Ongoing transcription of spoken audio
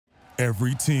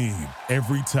Every team,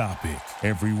 every topic,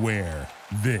 everywhere.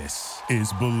 This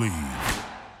is Believe.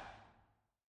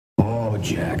 Oh,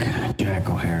 Jack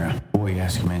O'Hara. Boy, you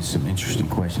ask me some interesting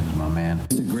questions, my man.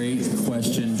 It's a great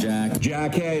question, Jack.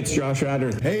 Jack, hey, it's Josh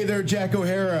Adder. Hey there, Jack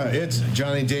O'Hara. It's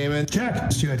Johnny Damon.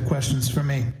 Jack, you had questions for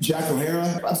me. Jack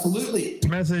O'Hara? Absolutely.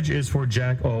 This message is for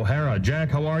Jack O'Hara.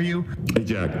 Jack, how are you? Hey,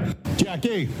 Jack. Jack,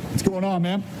 hey, what's going on,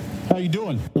 man? How you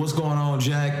doing? What's going on,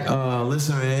 Jack?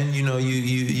 Listen, man,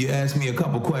 you asked me a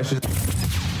couple questions.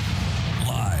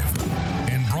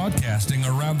 Broadcasting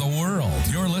around the world.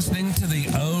 You're listening to The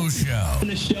O Show. On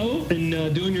the show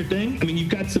and doing your thing. I mean, you've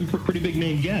got some pretty big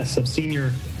name guests. I've seen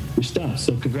your stuff,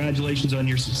 so congratulations on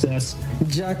your success.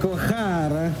 Jack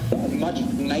O'Hara. Much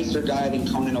nicer guy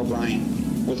than Conan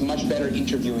O'Brien, with much better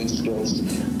interviewing skills.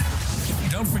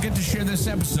 Don't forget to share this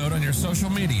episode on your social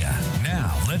media.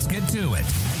 Now, let's get to it.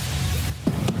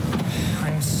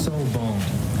 I'm so bummed.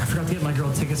 I forgot to get my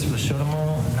girl tickets for the show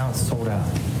tomorrow, and now it's sold out.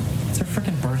 It's her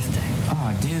freaking birthday.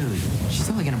 Oh, dude. She's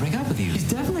only gonna break up with you. She's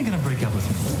definitely gonna break up with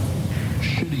me.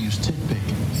 Should've used tick pick.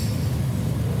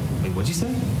 Wait, what'd you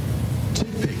say? Tick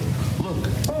pick. Look.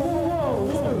 Whoa.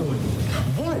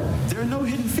 What? There are no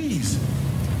hidden fees.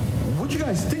 What'd you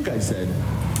guys think I said?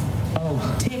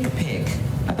 Oh, tick pick.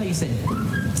 I thought you said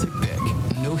tick pick.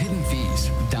 No hidden fees.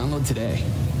 Download today.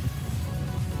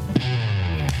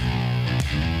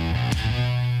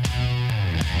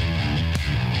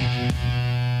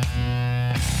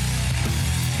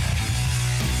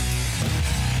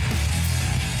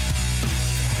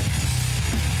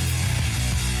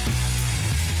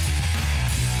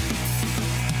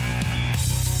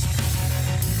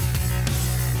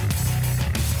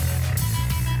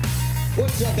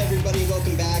 What's up, everybody?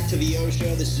 Welcome back to The O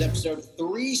Show. This is episode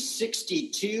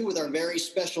 362 with our very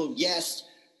special guest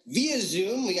via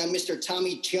Zoom. We got Mr.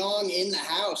 Tommy Chong in the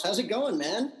house. How's it going,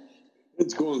 man?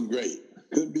 It's going great.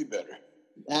 Couldn't be better.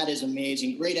 That is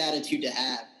amazing. Great attitude to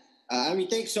have.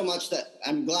 Thanks so much. That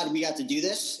I'm glad we got to do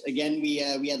this. Again, we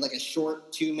had like a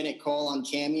short 2-minute call on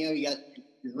Cameo. You're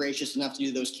gracious enough to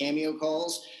do those Cameo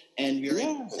calls, and we were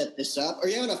able to set this up. Are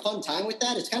you having a fun time with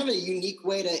that? It's kind of a unique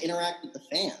way to interact with the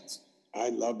fans. I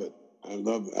love it. I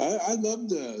love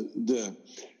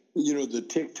the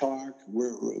TikTok.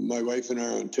 Where my wife and I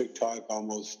are on TikTok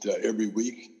almost every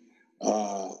week,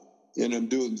 and I'm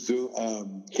doing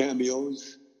Zoom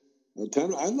cameos. I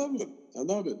love it. I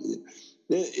love it.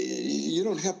 You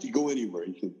don't have to go anywhere.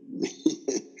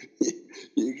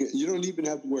 You don't even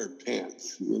have to wear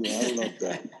pants. I love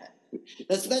that.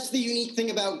 That's the unique thing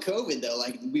about COVID, though.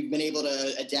 Like, we've been able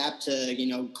to adapt to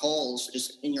calls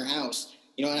just in your house.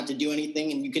 You don't have to do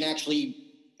anything, and you can actually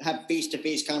have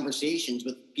face-to-face conversations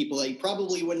with people that you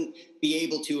probably wouldn't be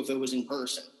able to if it was in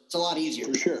person. It's a lot easier.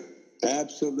 For sure.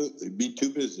 Absolutely. Be too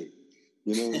busy.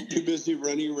 Too busy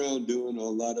running around doing a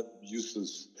lot of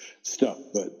useless stuff.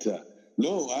 But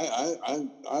no,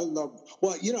 I love.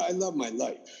 Well, I love my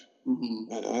life.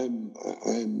 Mm-hmm.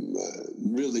 I'm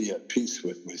really at peace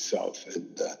with myself,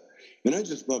 and I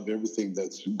just love everything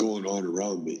that's going on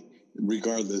around me,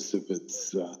 regardless if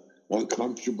it's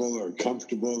uncomfortable or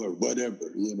comfortable or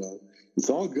whatever. It's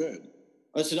all good.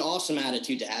 It's an awesome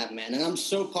attitude to have, man. And I'm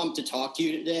so pumped to talk to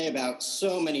you today about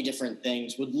so many different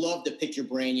things. Would love to pick your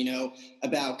brain,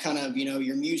 about kind of,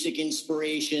 your music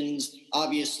inspirations.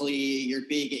 Obviously, you're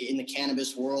big in the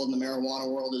cannabis world and the marijuana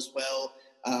world as well.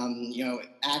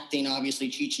 Acting, obviously,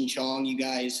 Cheech and Chong, you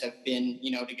guys have been,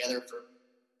 together for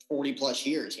 40 plus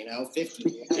years, 50,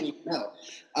 I don't even know.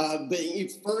 But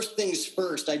first things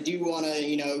first, I do want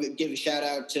to, give a shout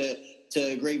out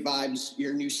to Great Vibes,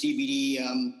 your new CBD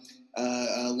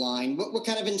line. What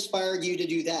kind of inspired you to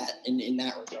do that in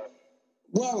that regard?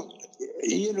 Well,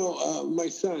 my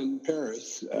son,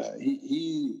 Paris,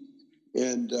 he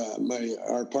and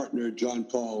our partner, John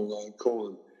Paul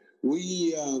Cohen,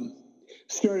 we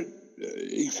started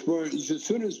exploring as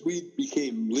soon as we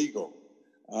became legal,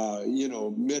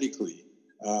 medically,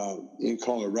 in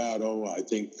Colorado, I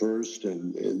think first,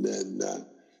 and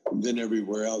then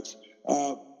everywhere else.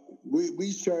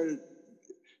 We started,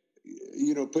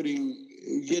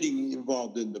 getting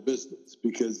involved in the business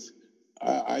because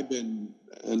I've been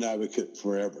an advocate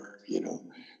forever,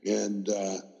 and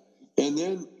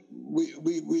then we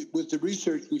with the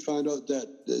research we found out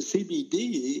that the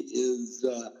CBD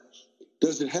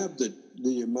doesn't have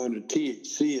the amount of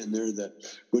THC in there that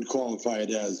would qualify it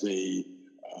as a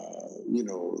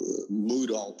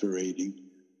mood altering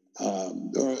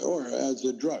or as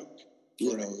a drug,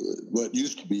 what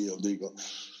used to be illegal.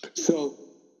 So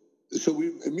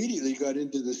we immediately got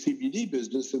into the CBD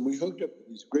business, and we hooked up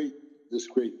with this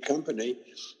great company,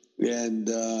 and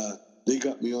they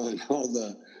got me on all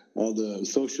all the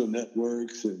social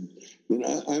networks, and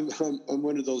I'm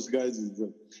one of those guys who's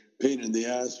a pain in the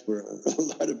ass for a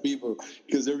lot of people,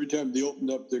 because every time they open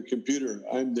up their computer,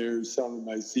 I'm there selling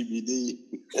my CBD.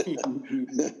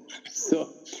 So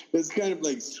it's kind of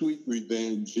like sweet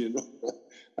revenge,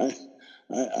 I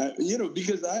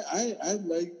because I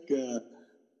like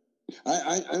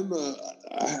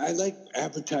I like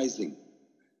advertising.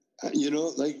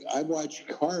 Like I watch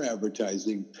car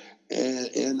advertising, and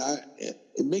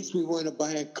it makes me want to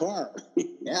buy a car.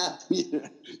 Yeah.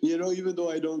 Even though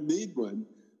I don't need one.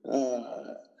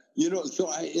 So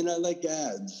I like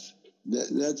ads.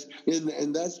 That's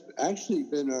actually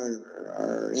been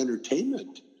our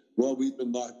entertainment while we've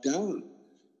been locked down.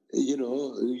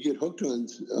 You get hooked on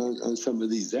some of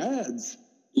these ads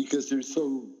because they're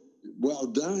so well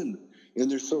done, and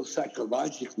they're so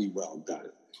psychologically well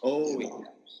done. Oh,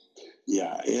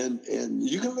 yeah, and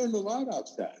you can learn a lot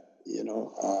off that.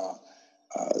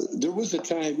 There was a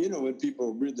time, when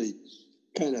people really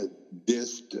kind of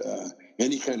dissed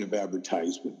any kind of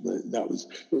advertisement. That was,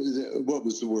 what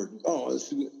was the word? Oh,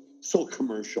 it's so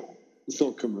commercial. It's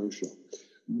so commercial.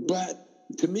 But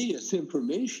to me, it's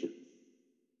information.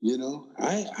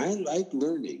 I like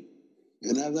learning,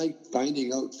 and I like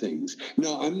finding out things.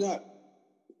 Now, I'm not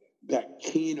that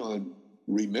keen on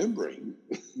remembering,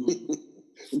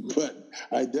 but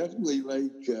I definitely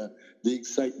like the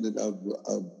excitement of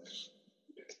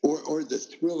or the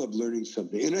thrill of learning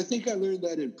something. And I think I learned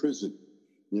that in prison,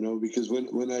 because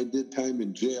when I did time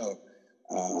in jail,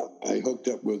 I hooked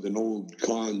up with an old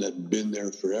con that had been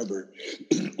there forever.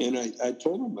 And I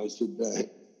told him, I said,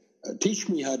 teach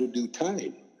me how to do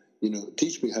time,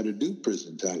 teach me how to do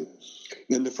prison time.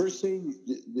 And the first thing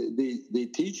they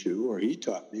teach you, or he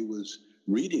taught me, was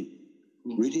reading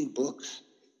books.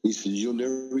 He said, you'll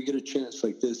never get a chance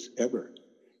like this ever.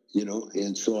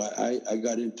 And so I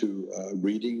got into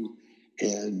reading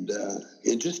and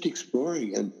just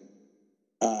exploring. And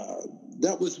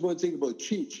that was one thing about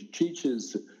Cheech. Cheech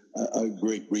is a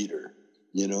great reader,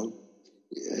 and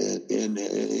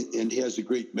he has a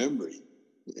great memory.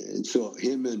 And so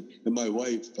him and my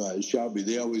wife, Shelby,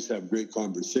 they always have great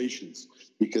conversations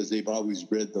because they've always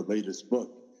read the latest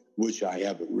book, which I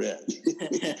haven't read.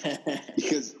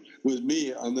 Because with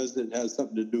me, unless it has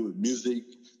something to do with music,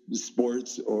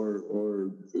 sports, or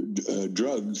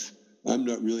drugs, I'm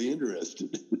not really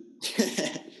interested.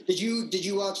 Did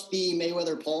you watch the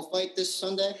Mayweather-Paul fight this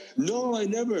Sunday? No, I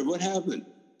never. What happened?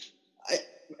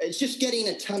 It's just getting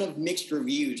a ton of mixed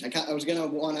reviews. I was gonna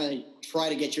want to try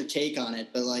to get your take on it,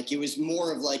 but it was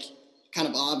more of kind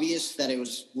of obvious that it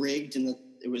was rigged and that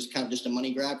it was kind of just a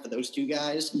money grab for those two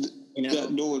guys.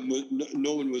 That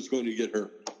no one was going to get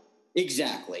hurt.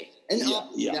 Exactly, and that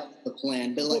was the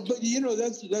plan. But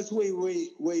that's the way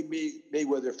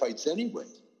Mayweather fights anyway.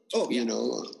 Oh, yeah.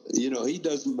 He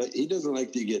doesn't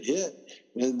like to get hit,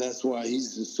 and that's why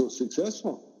he's just so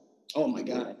successful. Oh my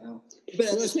God! No.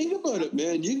 But think about it,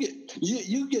 man.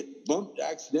 You get bumped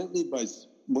accidentally by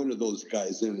one of those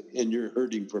guys, and you're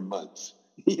hurting for months.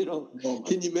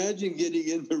 Can you imagine getting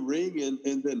in the ring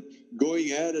and then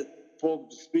going at it full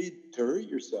speed to hurt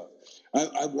yourself?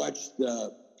 I watched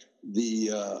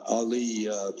the Ali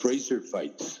Frazier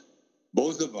fights,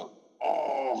 both of them.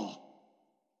 Oh,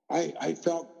 I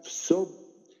felt so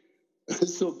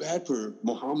bad for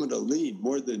Muhammad Ali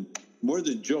more than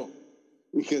Joe,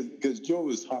 because Joe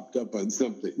was hopped up on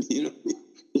something.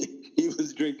 He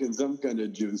was drinking some kind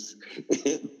of juice,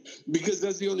 because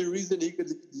that's the only reason he could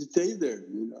stay there.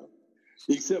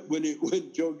 Except when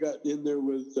Joe got in there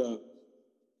with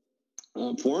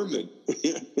Foreman.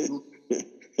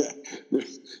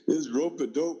 His rope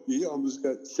of dope, he almost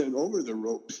got sent over the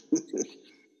ropes.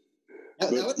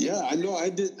 I know I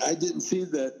didn't see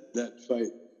that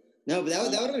fight. No, but that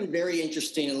would have been very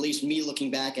interesting, at least me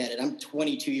looking back at it. I'm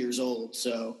 22 years old,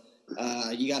 so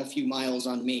you got a few miles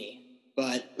on me.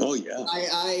 But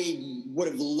I would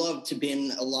have loved to have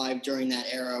been alive during that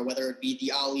era, whether it be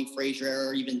the Ali Frazier era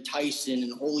or even Tyson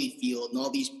and Holyfield and all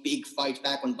these big fights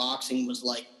back when boxing was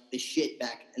like the shit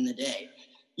back in the day.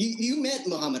 You met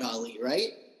Muhammad Ali,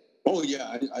 right? Oh,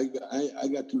 yeah. I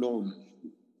got to know him.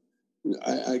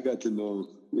 I got to know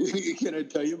him. Can I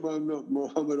tell you my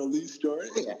Muhammad Ali story?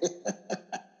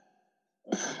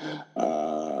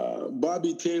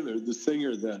 Bobby Taylor, the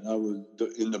singer that I was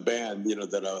in the band,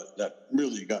 that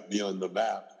really got me on the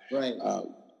map, right?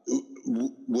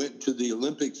 Went to the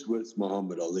Olympics with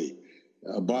Muhammad Ali.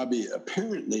 Bobby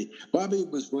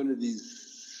was one of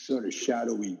these sort of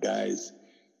shadowy guys.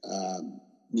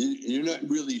 You're not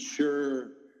really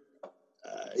sure.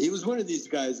 He was one of these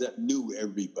guys that knew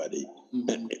everybody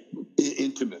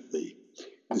intimately.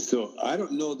 So I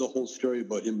don't know the whole story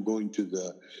about him going to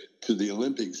the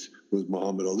Olympics with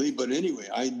Muhammad Ali, but anyway,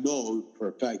 I know for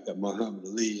a fact that Muhammad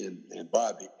Ali and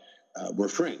Bobby were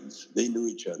friends. They knew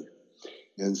each other,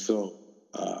 and so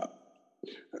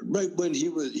right when he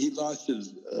lost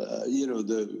his,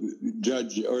 the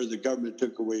judge or the government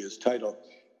took away his title,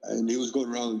 and he was going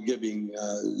around giving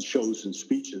shows and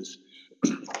speeches.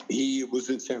 He was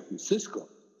in San Francisco,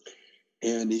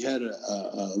 and he had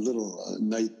a little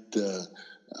night.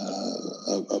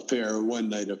 One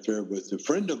night affair with a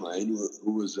friend of mine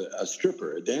who was a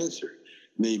stripper, a dancer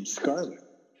named Scarlett,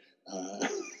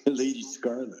 Lady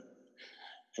Scarlett.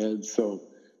 And so,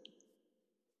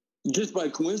 just by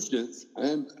coincidence,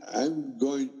 I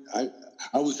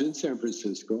was in San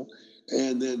Francisco,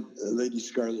 and then Lady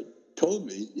Scarlett told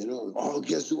me,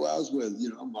 guess who I was with?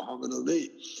 Muhammad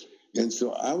Ali. And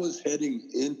so I was heading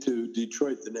into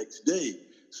Detroit the next day.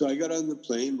 So I got on the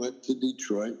plane, went to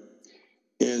Detroit.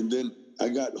 And then I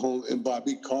got home, and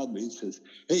Bobby called me and says,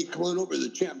 "Hey, come on over. The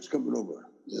champ's coming over.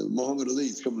 Muhammad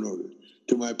Ali's coming over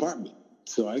to my apartment."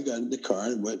 So I got in the car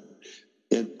and went,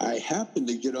 and I happened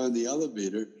to get on the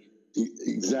elevator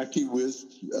exactly with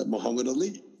Muhammad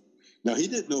Ali. Now, he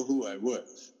didn't know who I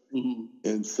was. Mm-hmm.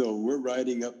 And so we're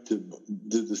riding up to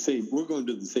the same, we're going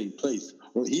to the same place.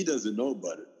 Well, he doesn't know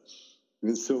about it.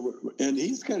 And so, and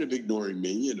he's kind of ignoring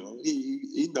me,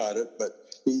 he nodded,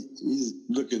 but he's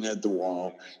looking at the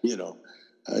wall, he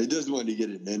doesn't want to get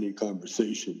in any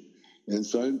conversation. And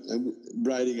so I'm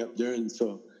riding up there. And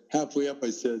so halfway up,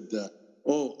 I said,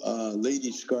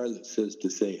 Lady Scarlett says to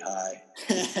say hi.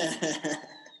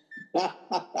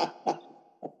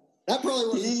 That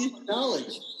probably wasn't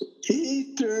knowledge.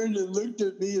 He turned and looked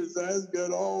at me. His eyes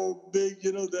got all big,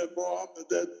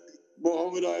 that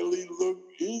Muhammad Ali look.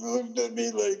 He looked at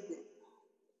me like,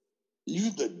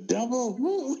 "You the devil?"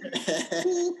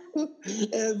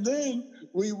 And then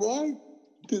we walked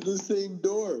to the same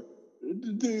door.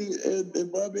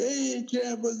 And Bobby, "Hey,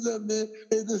 champ, what's up, man?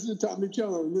 Hey, this is Tommy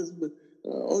Chong.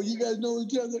 You guys know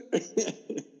each other?"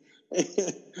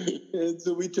 And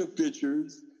so we took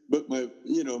pictures. But my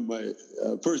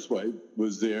first wife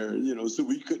was there, so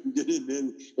we couldn't get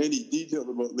into any detail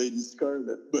about Lady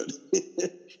Scarlett. But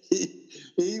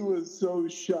he was so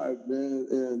sharp, man,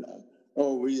 and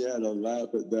we had a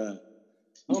laugh at that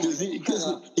because he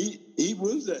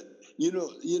was that,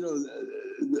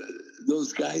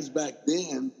 those guys back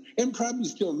then, and probably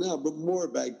still now, but more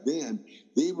back then,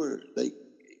 they were like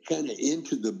kind of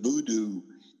into the voodoo,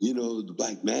 the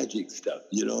black magic stuff.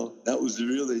 That was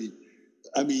really.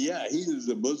 I mean, yeah, he was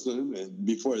a Muslim, and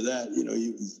before that, he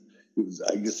was,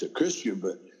 I guess, a Christian.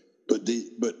 But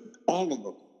all of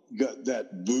them got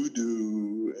that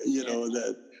voodoo,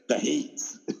 the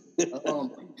hates. Oh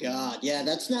my God, yeah,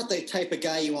 that's not the type of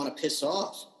guy you want to piss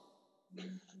off.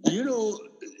 He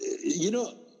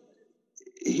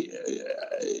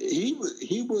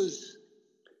was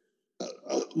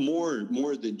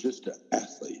more than just an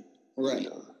athlete, right?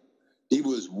 He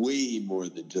was way more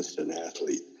than just an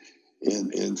athlete.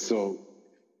 And so,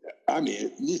 I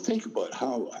mean, you think about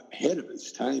how ahead of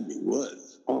his time he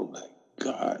was. Oh, my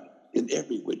God, in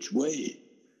every which way.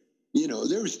 They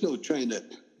were still trying to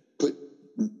put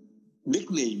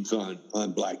nicknames on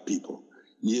black people,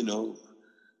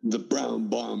 the brown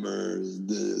bomber,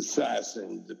 the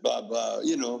assassin, the blah, blah,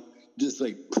 just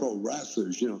like pro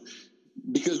wrestlers,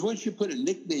 Because once you put a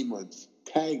nickname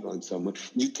tag on someone,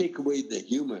 you take away the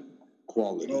human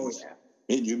qualities. Oh, yeah.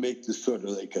 And you make this sort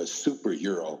of like a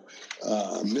superhero,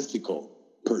 mythical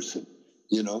person,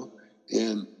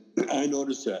 And I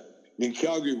noticed that in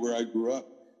Calgary, where I grew up,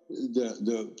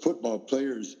 the football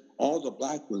players, all the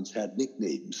black ones had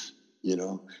nicknames,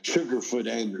 Sugarfoot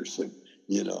Anderson,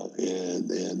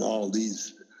 and all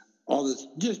this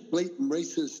just blatant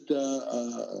racist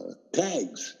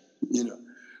tags,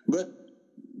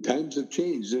 But times have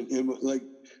changed, and like.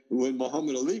 When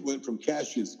Muhammad Ali went from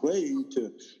Cassius Clay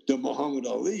to Muhammad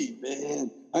Ali, man,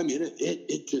 I mean,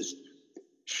 it just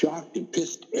shocked and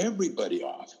pissed everybody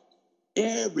off,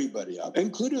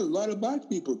 including a lot of black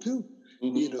people too,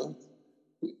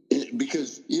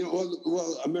 because,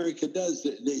 America does,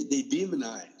 they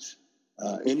demonize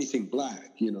anything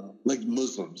black, like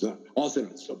Muslims, also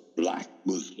it's the black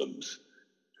Muslims.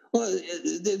 Well,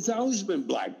 it's always been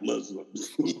black Muslims,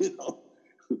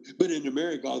 But in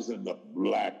America, also the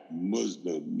black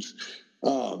Muslims.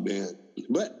 Oh, man.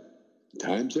 But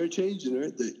times are changing,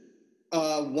 aren't they?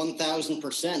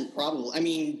 1,000%, probably. I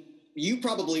mean, you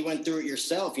probably went through it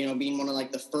yourself, being one of,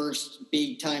 like, the first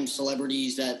big-time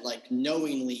celebrities that, like,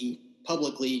 knowingly,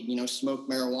 publicly, smoked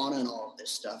marijuana and all of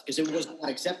this stuff, because it was not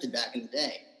accepted back in the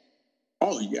day.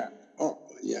 Oh, yeah. Oh,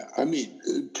 yeah. I mean,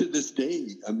 to this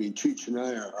day, I mean, Cheech and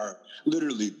I are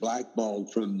literally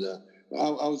blackballed from the. I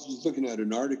was just looking at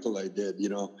an article I did,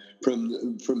 from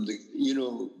the,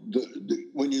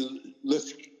 when you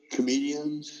list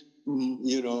comedians,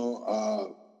 we're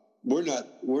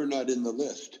not in the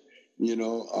list. We're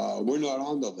not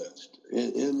on the list,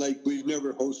 and like we've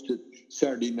never hosted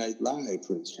Saturday Night Live,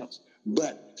 for instance.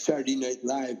 But Saturday Night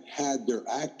Live had their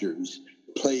actors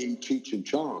play Cheech and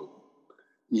Chong,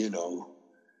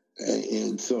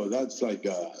 and so that's like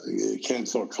a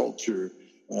cancel culture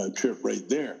trip right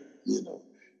there,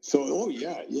 So, oh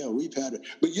yeah, we've had it.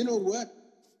 But you know what?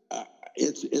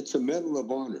 It's a medal of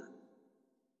honor.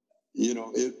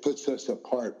 It puts us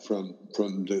apart from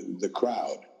the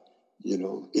crowd,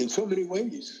 in so many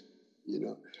ways.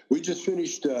 We just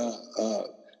finished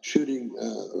shooting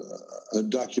a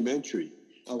documentary.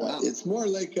 Oh, wow. It's more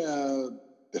like a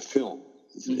film.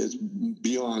 It's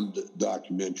beyond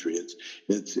documentary.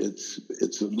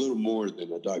 It's a little more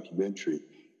than a documentary,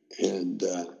 and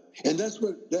that's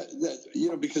what that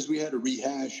because we had to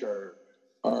rehash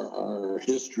our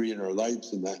history and our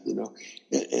lives and that,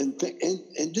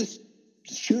 and just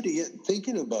shooting it and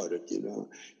thinking about it,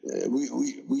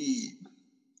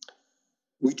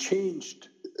 we changed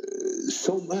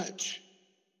so much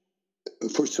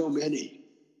for so many,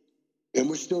 and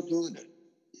we're still doing it.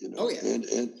 Oh yeah, and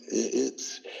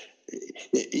it's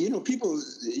people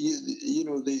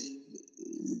they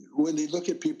when they look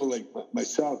at people like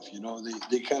myself,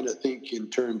 they kind of think in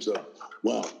terms of,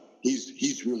 wow,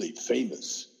 he's really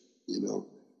famous,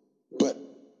 but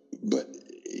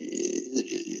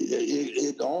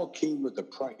it all came with a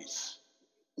price,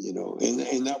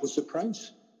 and that was the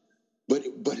price, but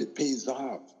it pays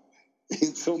off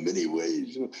in so many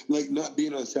ways, like not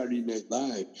being on Saturday Night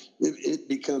Live, it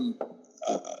become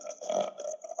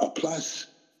a plus,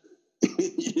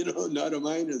 not a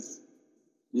minus,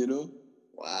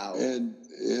 Wow. And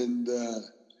and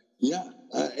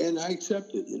I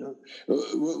accept it,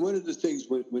 One of the things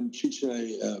when Cheech and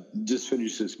I just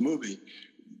finished this movie,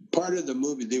 part of the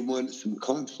movie, they wanted some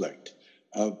conflict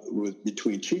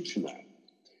between Cheech and I.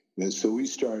 And so we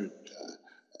started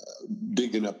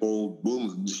digging up old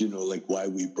wounds, like why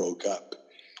we broke up.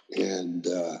 And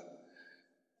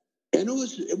it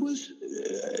was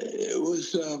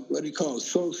what do you call it?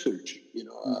 Soul searching,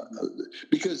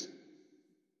 because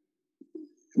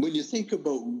when you think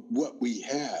about what we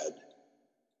had,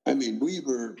 I mean, we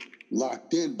were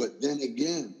locked in, but then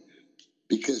again,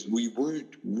 because we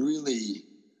weren't really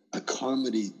a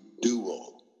comedy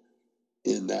duo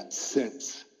in that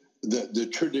sense, the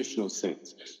traditional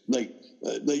sense, like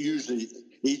they usually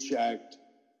each act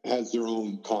has their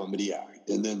own comedy act,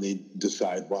 and then they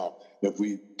decide, well, if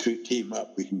we team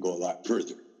up, we can go a lot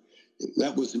further.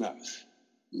 That wasn't us,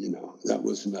 that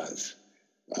wasn't us.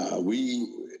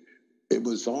 It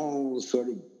was all sort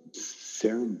of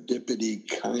serendipity,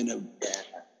 kind of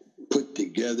put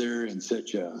together in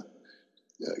such a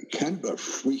kind of a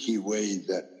freaky way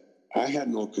that I had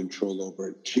no control over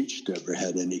it. Cheech never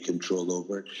had any control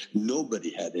over it.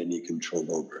 Nobody had any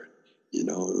control over it. It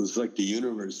was like the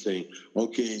universe saying,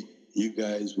 okay, you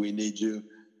guys, we need you.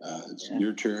 It's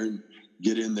your turn.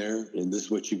 Get in there, and this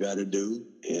is what you got to do,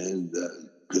 and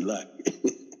good luck.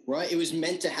 Right. It was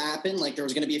meant to happen. Like there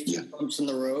was going to be a few bumps in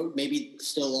the road. Maybe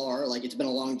still are. Like it's been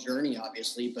a long journey,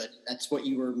 obviously, but that's what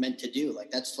you were meant to do. Like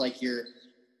that's like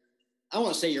I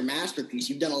want to say your masterpiece.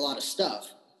 You've done a lot of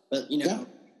stuff, but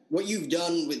what you've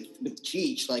done with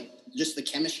Cheech, like just the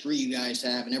chemistry you guys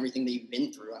have and everything that you've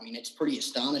been through. I mean, it's pretty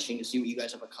astonishing to see what you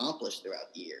guys have accomplished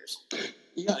throughout the years.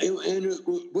 Yeah. And it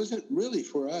wasn't really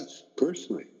for us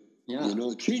personally. Yeah.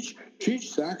 Cheech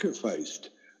sacrificed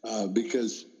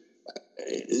because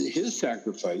his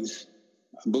sacrifice,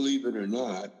 believe it or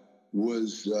not,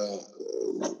 was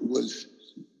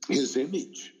his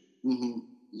image. Mm-hmm.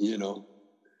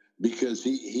 Because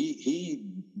he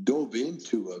dove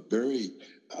into a very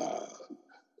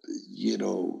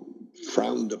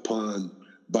frowned upon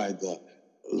by the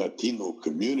Latino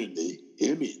community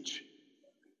image.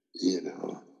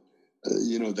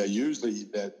 That usually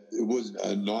that it was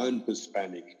a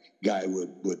non-Hispanic guy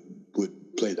would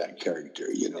play that character,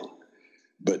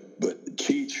 But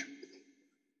Cheech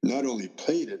not only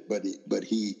played it, but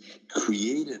he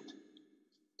created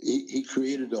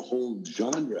a whole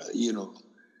genre,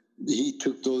 He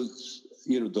took those,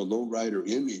 the lowrider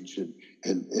image and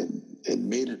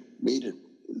made it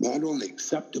not only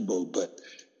acceptable, but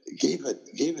gave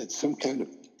it some kind of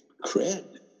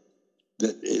cred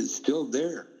that is still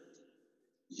there,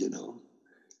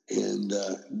 and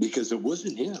because it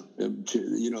wasn't him,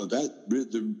 that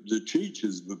the Cheech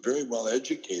is very well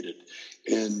educated,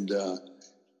 and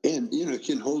and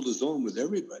can hold his own with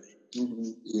everybody.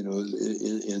 Mm-hmm.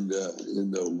 In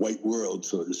the white world,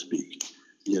 so to speak.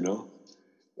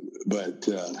 But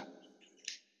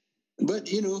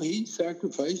he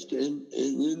sacrificed, and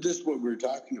this is what we're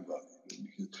talking about.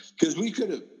 Because we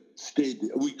could have stayed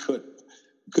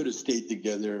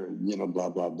together, and blah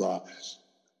blah blah.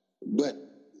 But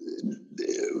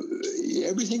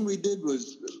everything we did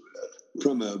was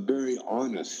from a very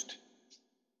honest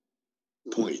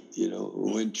point.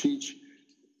 When Cheech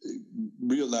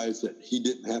realized that he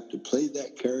didn't have to play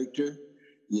that character,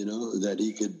 that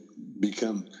he could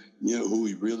become, who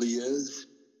he really is,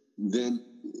 then,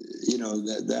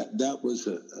 that was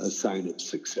a sign of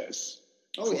success.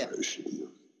 Oh, yeah. Us,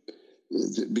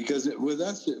 because with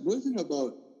us, it was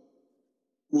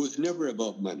never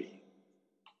about money.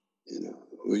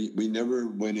 We never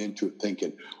went into it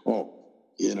thinking,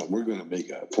 we're going to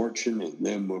make a fortune, and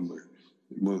then when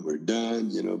we're done,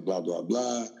 blah, blah,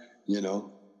 blah,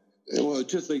 Well,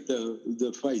 just like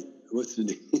the fight, what's the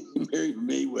name? Mary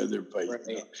Mayweather fight.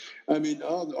 Right. I mean,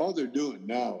 all they're doing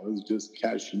now is just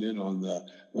cashing in on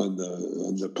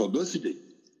the publicity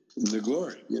and the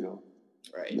glory.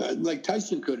 Right. Like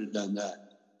Tyson could have done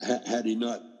that had he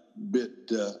not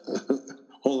bit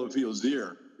Holyfield's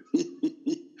ear.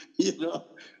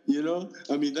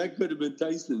 I mean, that could have been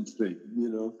Tyson's thing.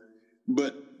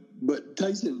 But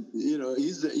Tyson,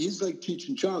 he's like Cheech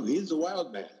and Chong. He's a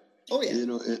wild man. Oh, yeah.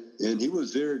 And he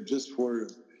was there just for,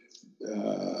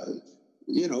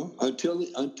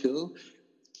 until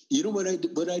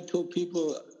what I told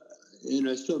people, and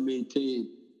I still maintain,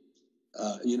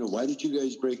 why did you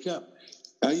guys break up?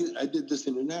 I did this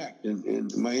in an act,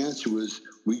 and my answer was,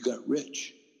 we got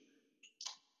rich.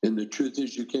 And the truth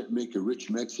is, you can't make a rich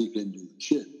Mexican do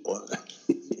shit.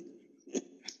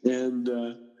 And,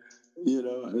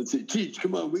 I'd say, Cheech,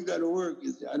 come on, we got to work.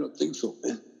 I don't think so,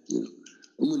 man.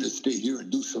 I'm going to stay here and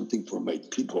do something for my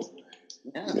people.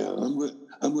 Yeah, I'm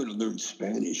going to learn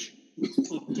Spanish.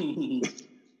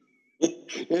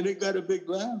 And it got a big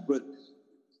laugh, but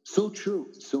so true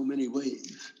in so many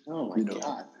ways. Oh, my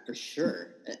God, for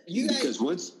sure. You guys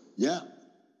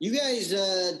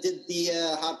did the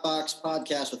Hot Box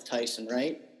podcast with Tyson,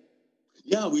 right?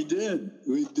 Yeah, we did.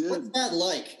 What's that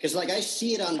like? Because, I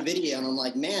see it on video, and I'm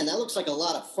like, man, that looks like a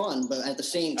lot of fun, but at the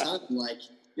same time,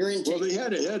 you're into... Well, they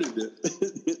had to edit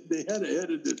it. They had to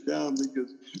edit it down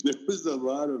because there was a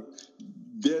lot of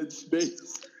dead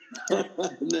space on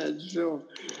that show.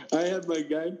 I had my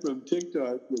guy from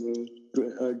TikTok,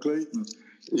 Clayton.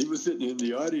 He was sitting in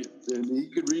the audience, and he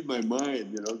could read my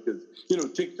mind, because,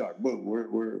 TikTok, boom,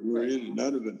 we're in and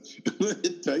out of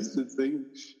it. Tyson's thing,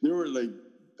 there were 10,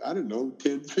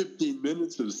 15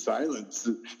 minutes of silence.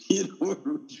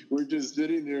 We're just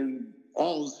sitting there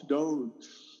all stoned.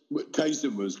 But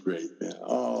Tyson was great, man.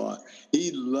 Oh,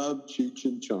 he loved Cheech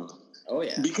and Chong. Oh,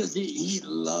 yeah. Because he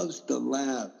loves to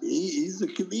laugh. He's a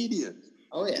comedian.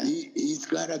 Oh, yeah. He's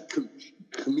got a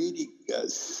comedic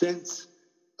sense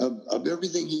of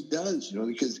everything he does,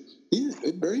 because he's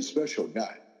a very special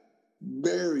guy.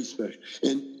 Very special.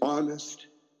 And honest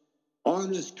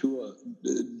to a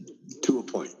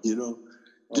point,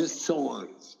 just so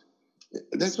honest.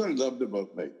 That's what I loved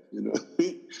about Mike,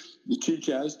 The Cheech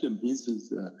asked him, he says,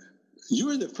 you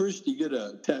were the first to get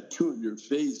a tattoo on your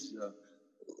face.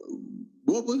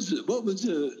 What was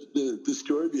the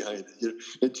story behind it?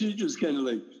 And Cheech was kind of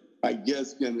I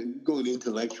guess, going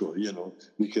intellectual,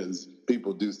 because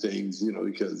people do things,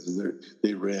 because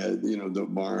they read, the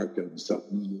mark of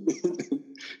something.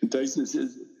 And Tyson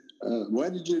says, why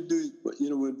did you do,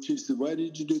 when she said, why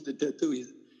did you do the tattoo? He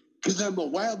said, because I'm a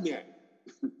wild man.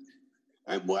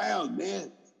 I'm wild,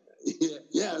 man.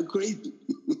 Yeah, I'm crazy.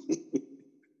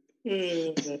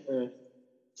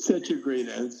 Such a great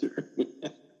answer.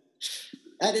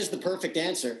 That is the perfect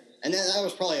answer. And that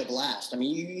was probably a blast. I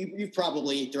mean, you've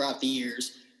probably, throughout the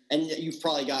years, and you've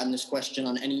probably gotten this question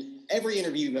on every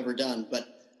interview you've ever done,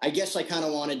 but I guess I kind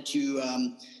of wanted to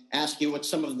ask you what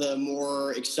some of the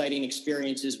more exciting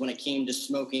experiences when it came to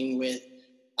smoking with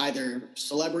either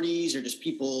celebrities or just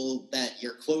people that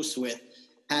you're close with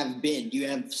have been. Do you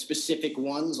have specific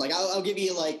ones? I'll give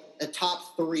you a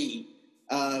top 3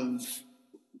 of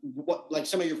what,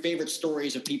 some of your favorite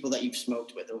stories of people that you've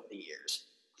smoked with over the years.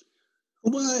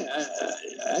 Well,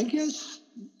 I guess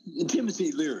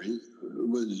Timothy Leary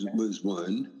was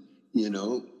one. He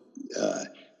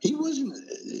wasn't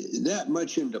that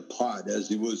much into pot as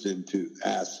he was into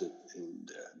acid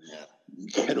and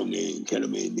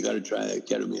ketamine. You got to try that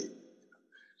ketamine.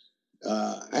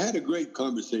 I had a great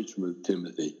conversation with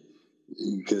Timothy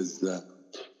because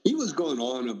he was going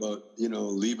on about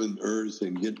leaving Earth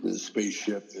and getting a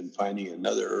spaceship and finding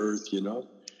another Earth.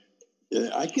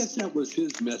 I guess that was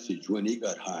his message when he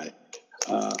got high.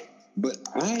 But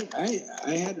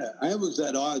I was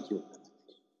at odds with him.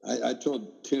 I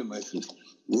told Tim, I said,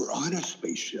 we're on a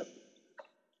spaceship.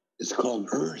 It's called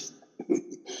Earth.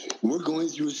 We're going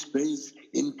through space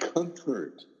in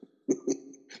comfort.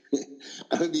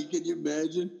 I mean, can you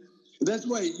imagine? That's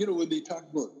why, when they talk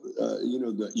about,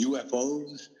 the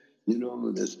UFOs,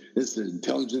 this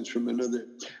intelligence from another.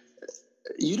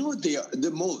 You know what they are?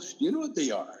 The most. You know what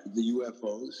they are? The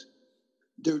UFOs.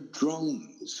 They're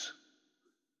drones.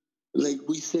 Like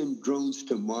we send drones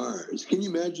to Mars. Can you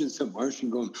imagine some Martian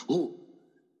going, "Oh,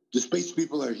 the space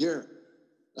people are here.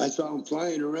 I saw them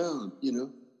flying around."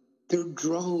 They're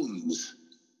drones.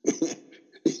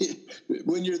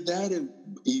 When you're that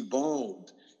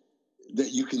evolved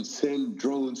that you can send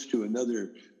drones to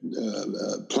another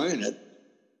planet,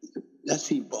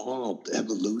 that's evolved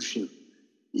evolution.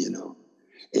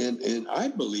 And I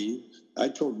believe, I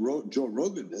told Joe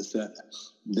Rogan this,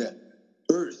 that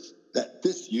Earth, that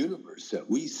this universe that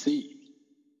we see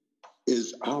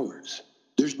is ours.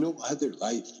 There's no other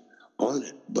life on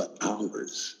it but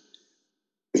ours.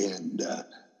 And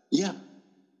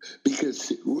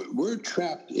because we're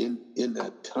trapped in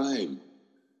that time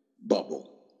bubble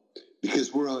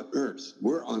because we're on Earth.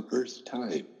 We're on Earth's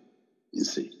time, you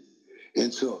see.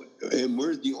 And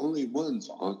we're the only ones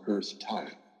on Earth's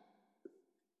time.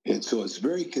 And so it's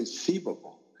very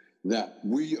conceivable that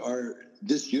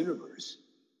this universe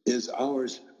is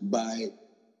ours by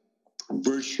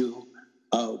virtue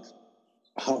of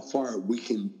how far we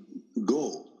can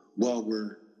go while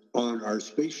we're on our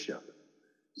spaceship.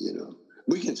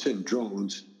 We can send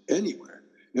drones anywhere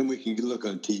and we can look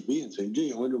on TV and say,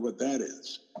 gee, I wonder what that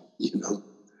is,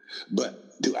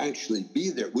 But to actually be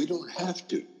there, we don't have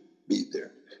to be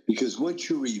there because once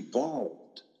you're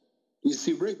evolved, you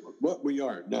see, Rick, what we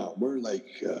are now, we're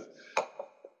like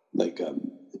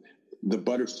the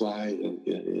butterfly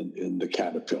and the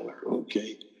caterpillar,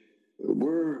 okay?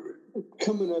 We're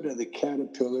coming out of the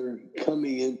caterpillar,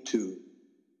 coming into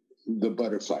the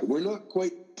butterfly. We're not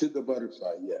quite to the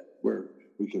butterfly yet, where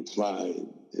we can fly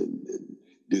and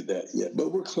do that yet,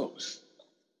 but we're close.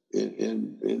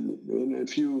 In a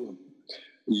few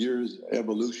years,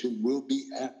 evolution will be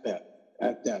at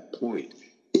that point.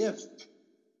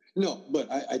 But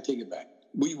I take it back.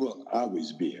 We will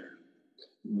always be here.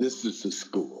 This is the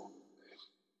school.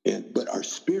 But our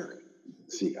spirit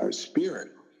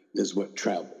is what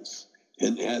travels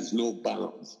and has no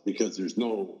bounds because there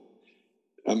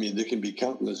can be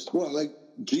countless. Well, like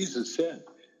Jesus said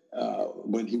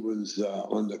when he was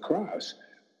on the cross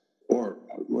or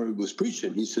where he was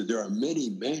preaching, he said, there are many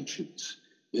mansions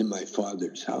in my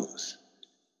Father's house,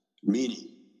 meaning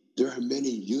there are many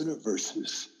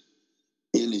universes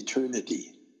in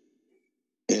eternity.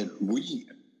 And we,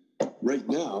 right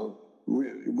now,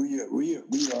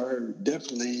 we are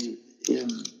definitely in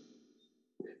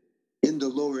the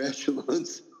lower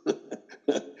echelons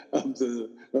of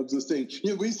the thing.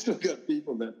 We still got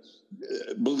people that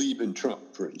believe in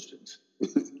Trump, for instance.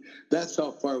 That's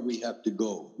how far we have to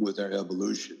go with our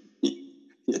evolution.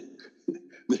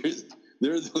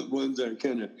 They're the ones that are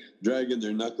kind of dragging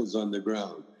their knuckles on the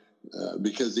ground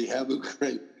because they haven't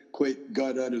quite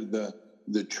got out of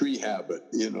the tree habit,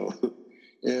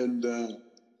 And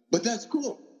but that's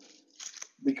cool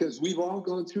because we've all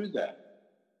gone through that.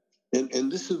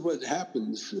 And this is what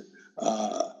happens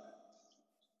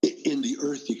in the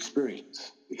Earth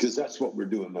experience, because that's what we're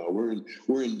doing now.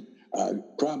 We're in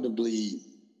probably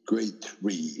grade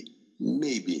 3,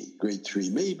 maybe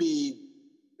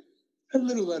a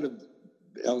little out of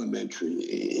elementary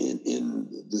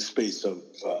in the space of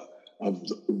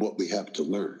what we have to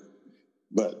learn.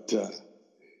 But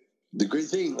the great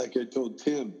thing, like I told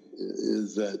Tim,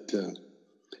 is that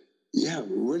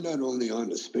we're not only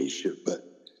on a spaceship, but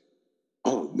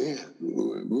oh man,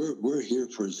 we're here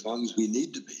for as long as we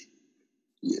need to be,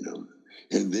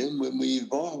 And then when we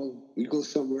evolve, we go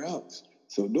somewhere else.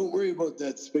 So don't worry about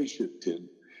that spaceship, Tim.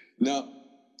 Now,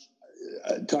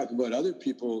 talk about other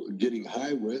people getting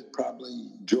high with,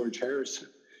 probably George Harrison,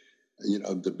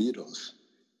 of the Beatles.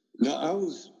 Now,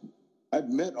 I've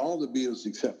met all the Beatles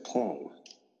except Paul,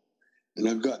 and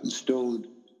I've gotten stoned,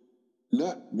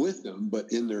 not with them,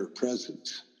 but in their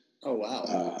presence. Oh,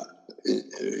 wow.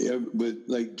 With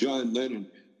like John Lennon,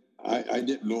 I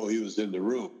didn't know he was in the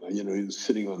room. He was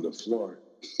sitting on the floor.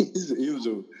 He was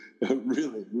a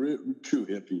really true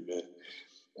hippie, man.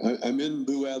 I'm in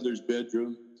Lou Adler's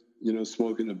bedroom,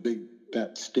 smoking a big,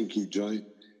 fat, stinky joint.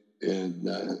 And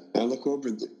I look over,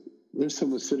 and there's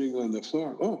someone sitting on the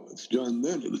floor. Oh, it's John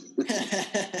Lennon.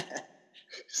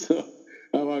 So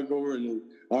I walk over and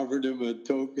offered him a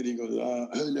Coke, and he goes,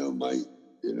 no, Mike,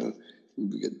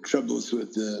 we get troubles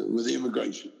with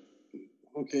immigration.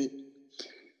 Okay.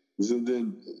 So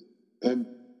then I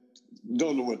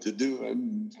don't know what to do.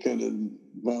 I'm kind of,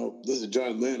 this is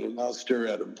John Lennon. I'll stare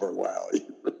at him for a while.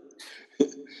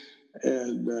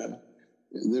 And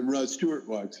then Rod Stewart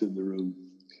walks in the room.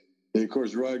 And, of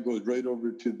course, Rod goes right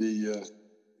over to the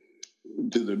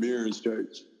mirror and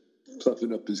starts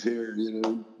fluffing up his hair,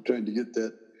 trying to get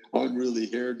that unruly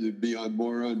hair to be on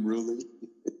more unruly.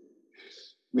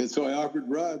 And so I offered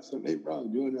Rod, hey,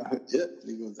 Rod, you want to hit?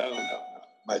 And he goes, oh, no,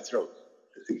 my throat.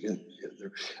 And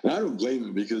I don't blame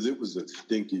him because it was a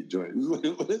stinky joint.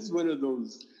 It's one of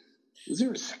those, is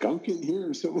there a skunk in here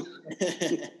or something?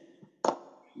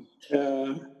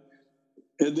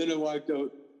 And then I walked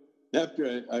out.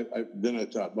 After then I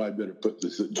thought, well, I better put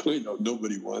this joint out.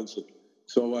 Nobody wants it.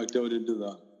 So I walked out into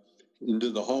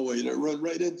the hallway, and I run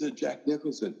right into Jack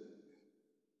Nicholson.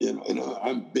 And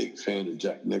I'm a big fan of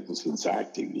Jack Nicholson's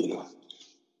acting,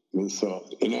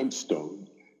 And I'm stoned.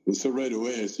 And so right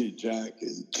away I see Jack,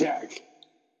 and Jack,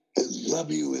 I love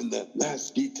you in that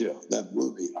last detail, that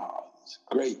movie. Oh, it's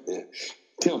great, man.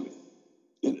 Tell me.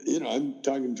 And, I'm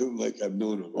talking to him like I've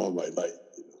known him all my life.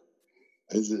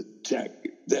 I said, Jack,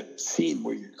 that scene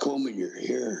where you're combing your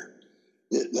hair,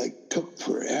 it took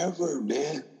forever,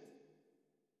 man.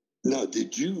 Now,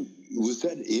 was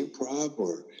that improv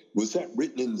or was that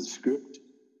written in the script?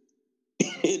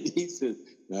 And he said,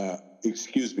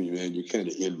 excuse me, man, you're kind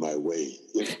of in my way.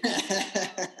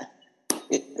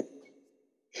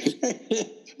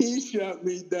 He shot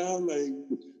me down like,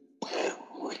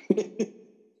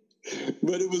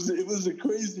 but it was a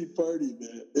crazy party,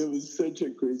 man. It was such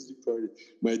a crazy party.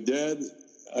 My dad,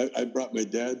 I brought my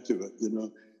dad to it,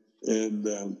 and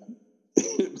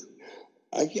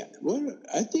I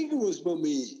think it was when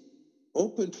we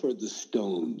opened for the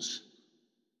Stones.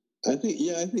 I think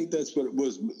that's what it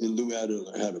was. And Lou had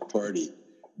a party.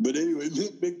 But anyway,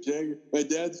 Mick Jagger, my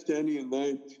dad's standing in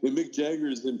line, and Mick Jagger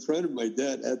is in front of my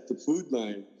dad at the food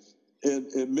line.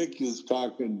 And Mick is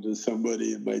talking to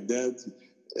somebody, and my dad's,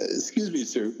 excuse me,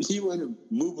 sir, do you want to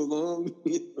move along?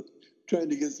 Trying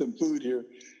to get some food here.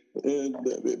 And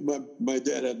my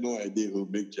dad had no idea who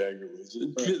Mick Jagger was.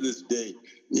 And to this day,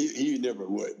 he never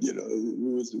would, it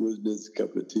wasn't his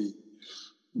cup of tea.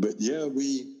 But yeah,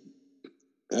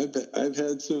 I've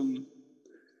had some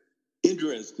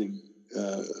interesting,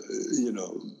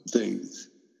 things.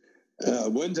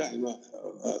 One time,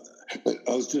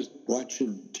 I was just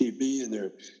watching TV, and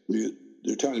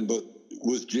they're talking about,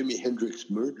 was Jimi Hendrix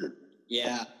murdered?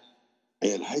 Yeah.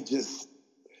 And I just,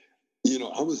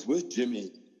 I was with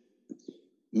Jimmy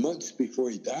months before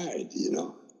he died.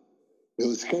 It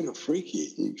was kind of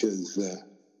freaky because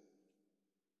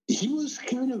he was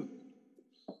kind of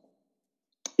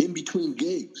in between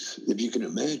gigs, if you can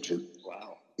imagine.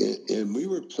 Wow. And we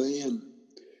were playing.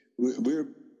 We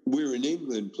were in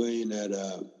England playing at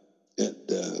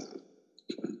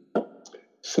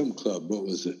some club. What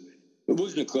was it? It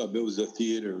wasn't a club. It was a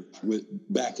theater with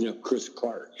backing up Chris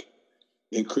Clark.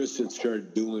 And Chris had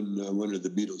started doing one of the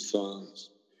Beatles songs,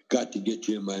 "Got to Get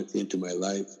You Into My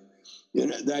Life."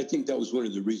 And I think that was one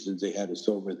of the reasons they had us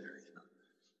over there.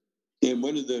 And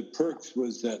one of the perks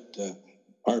was that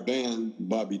our band,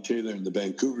 Bobby Taylor and the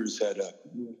Vancouvers,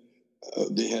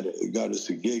 got us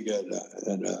a gig at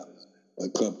a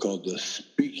club called the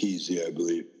Speakeasy, I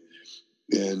believe.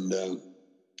 And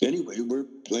anyway,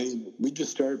 we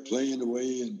just started playing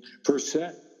away, and first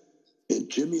set, and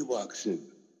Jimmy walks in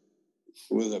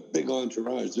with a big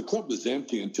entourage. The club was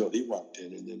empty until he walked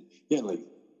in, and then he had like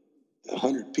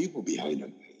 100 people behind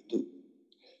him. He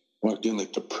walked in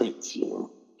like the Prince, And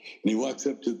he walks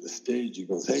up to the stage. He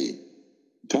goes, "Hey,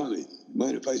 Tommy,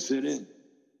 mind if I sit in?"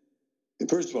 And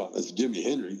first of all, that's Jimi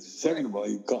Hendrix. Second of all,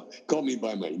 he called me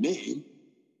by my name.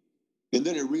 And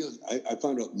then I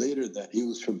found out later that he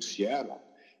was from Seattle,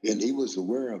 and he was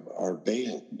aware of our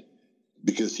band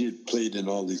because he had played in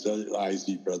all these other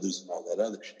Isley Brothers and all that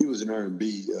other. He was an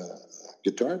R&B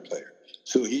guitar player,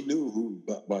 so he knew who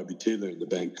Bobby Taylor and the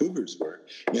Vancouvers were.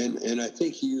 And I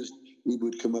think he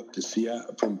would come up to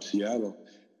Seattle, from Seattle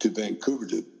to Vancouver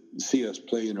to see us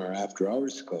play in our after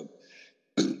hours club.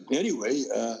 Anyway,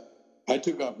 I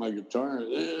took off my guitar.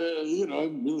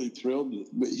 I'm really thrilled.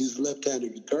 But he's a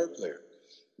left-handed guitar player,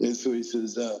 and so he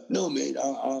says, "No, mate,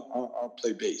 I'll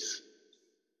play bass."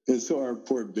 And so our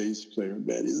poor bass player,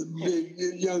 man, he's a big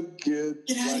young kid,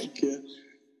 black kid.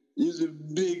 He's a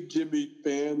big Jimmy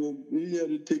fan, and he had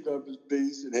to take off his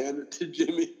bass and hand it to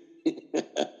Jimmy.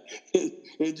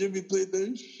 and Jimmy played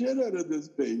the shit out of this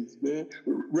bass, man,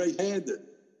 right-handed,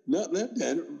 not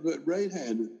left-handed, but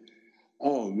right-handed.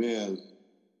 Oh, man.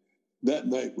 That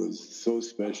night was so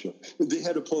special. They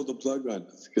had to pull the plug on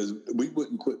us because we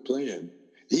wouldn't quit playing.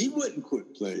 He wouldn't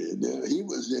quit playing. Yeah, he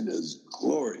was in his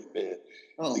glory, man.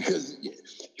 Oh.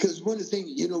 Because one of the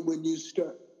things, when you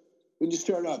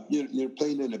start off, you're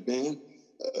playing in a band.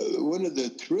 One of the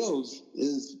thrills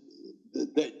is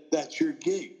that's your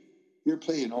gig. You're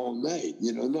playing all night,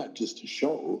 not just a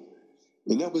show.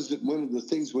 And that was one of the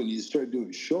things when you start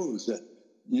doing shows that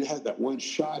you had that one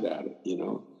shot at it,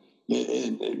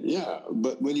 And yeah,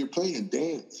 but when you're playing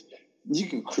dance, you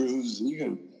can cruise, you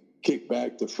can kick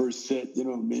back the first set,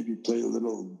 maybe play a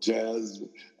little jazz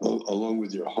along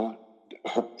with your hot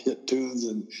hit tunes,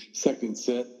 and second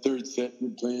set, third set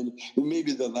you're playing, and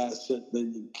maybe the last set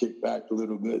then you kick back a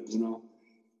little bit,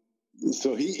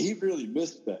 So he really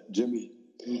missed that, Jimmy.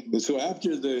 Mm-hmm. And so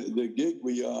after the gig,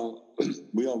 we all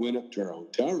went up to our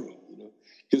hotel room,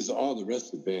 because all the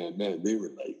rest of the band, man, they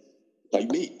were like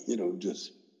me,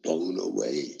 just blown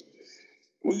away.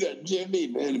 We got Jimmy,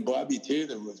 man, and Bobby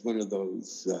Taylor was one of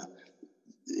those.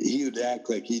 He would act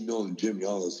like he'd known Jimmy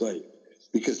all his life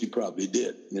because he probably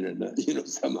did,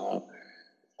 somehow.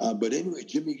 But anyway,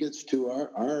 Jimmy gets to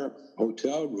our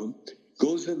hotel room,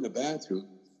 goes in the bathroom,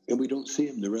 and we don't see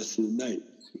him the rest of the night.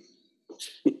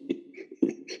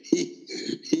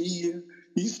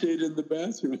 He stayed in the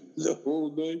bathroom the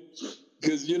whole night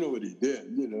because you know what he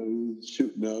did. He was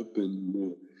shooting up,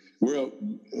 and we're out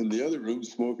in the other room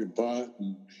smoking pot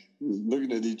and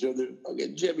looking at each other.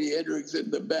 Okay, Jimi Hendrix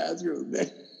in the bathroom, man.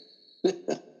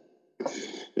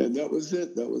 And that was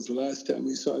it. That was the last time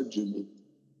we saw Jimmy.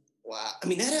 Wow. I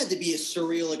mean, that had to be a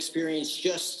surreal experience.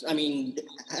 Having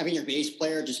your bass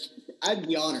player, I'd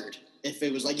be honored if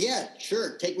it was like, yeah,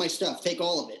 sure, take my stuff, take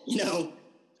all of it,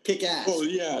 kick ass. Oh,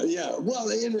 yeah. Well,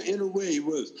 in a way, it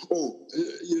was. Oh,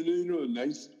 a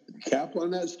nice cap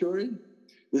on that story?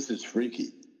 This is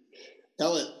freaky.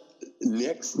 Tell it.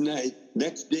 Next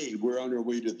day, we're on our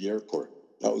way to the airport.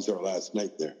 That was our last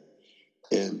night there.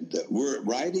 And we're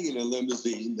riding in a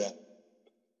limousine that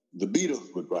the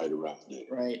Beatles would ride around in.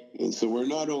 Right. And so we're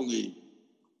not only,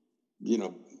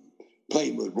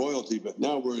 playing with royalty, but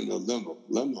now we're in a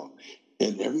limo.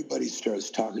 And everybody starts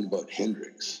talking about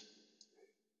Hendrix.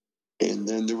 And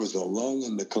then there was a lull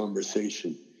in the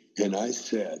conversation. And I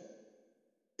said,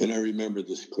 and I remember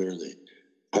this clearly,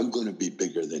 I'm going to be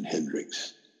bigger than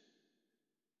Hendrix.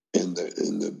 And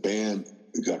the band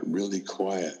got really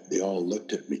quiet. They all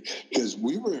looked at me because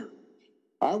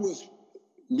I was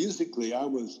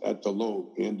at the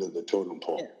low end of the totem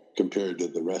pole compared to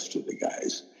the rest of the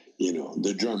guys.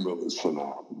 The drummer was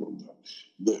phenomenal.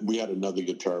 We had another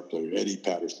guitar player, Eddie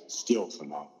Patterson, still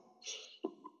phenomenal.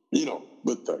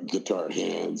 With the guitar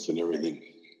hands and everything.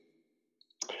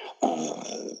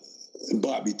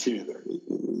 Bobby Taylor,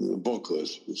 the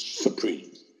vocalist, was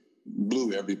supreme.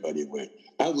 Blew everybody away.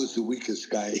 I was the weakest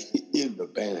guy in the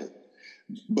band,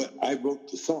 but I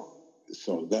wrote the song,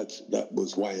 so that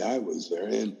was why I was there,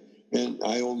 and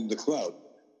I owned the club,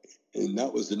 and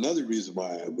that was another reason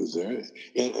why I was there.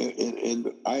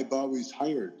 And I've always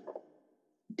hired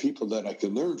people that I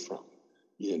can learn from.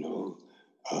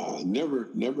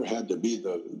 Never had to be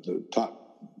the top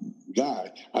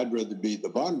guy. I'd rather be the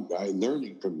bottom guy,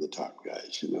 learning from the top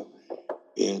guys. And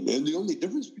the only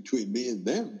difference between me and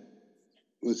them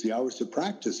was the hours of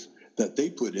practice that they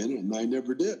put in, and I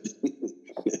never did.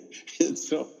 And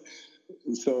so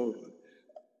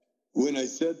when I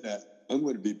said that, I'm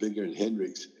going to be bigger than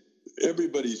Hendrix,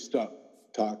 everybody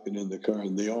stopped talking in the car,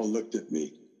 and they all looked at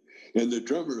me. And the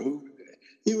drummer,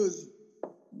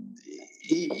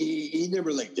 he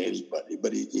never liked anybody,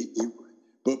 but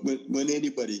but when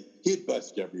anybody, he'd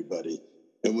bust everybody.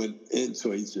 And so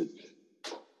he said,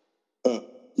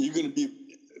 you're going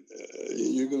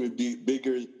to be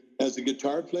bigger as a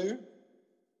guitar player?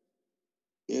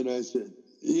 And I said,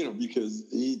 because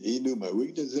he knew my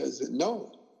weakness. I said,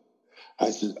 no.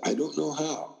 I said, I don't know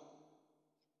how,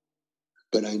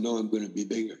 but I know I'm going to be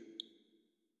bigger.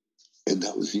 And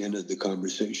that was the end of the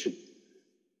conversation.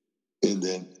 And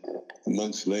then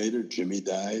months later, Jimmy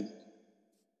died.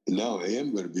 And now I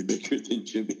am going to be bigger than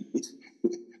Jimmy.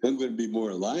 I'm going to be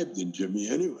more alive than Jimmy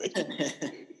anyway.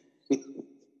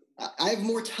 I have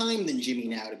more time than Jimmy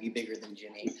now to be bigger than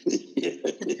Jimmy.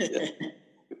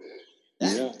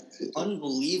 That's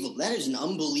unbelievable. That is an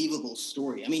unbelievable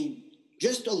story. I mean,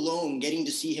 just alone getting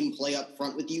to see him play up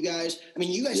front with you guys. I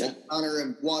mean, you guys had the honor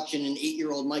of watching an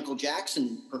 8-year-old Michael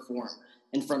Jackson perform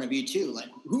in front of you too. Like,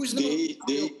 who's the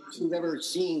most person you've ever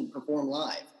seen perform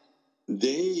live?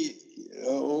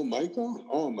 Michael?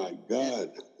 Oh my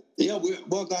God. Yeah,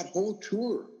 that whole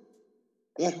tour.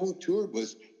 That whole tour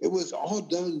was all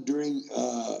done during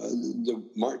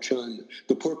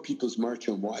the Poor People's March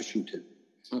on Washington.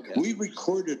 Okay. We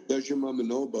recorded Does Your Mama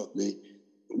Know About Me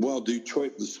while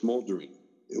Detroit was smoldering.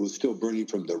 It was still burning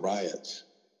from the riots.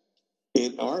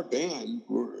 And our band,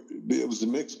 it was a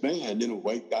mixed band,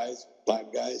 white guys,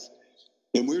 black guys.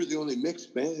 And we were the only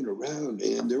mixed band around.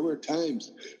 And there were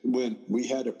times when we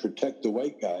had to protect the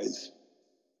white guys.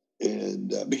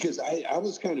 And because I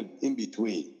was kind of in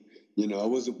between. I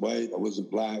wasn't white, I wasn't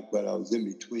black, but I was in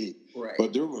between. Right.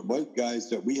 But there were white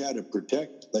guys that we had to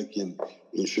protect, like in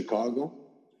Chicago.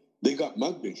 They got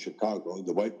mugged in Chicago,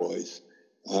 the white boys.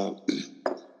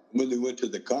 When they went to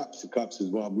the cops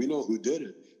said, well, we know who did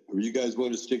it. If you guys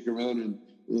want to stick around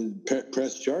and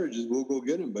press charges, we'll go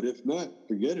get them. But if not,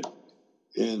 forget it.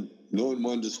 And no one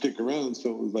wanted to stick around,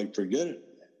 so it was like, forget it.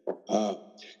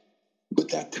 But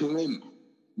that time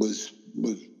was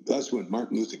that's when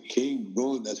Martin Luther King was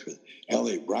going. That's when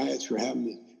L.A. riots were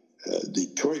happening.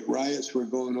 Detroit riots were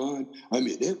going on. I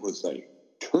mean, it was like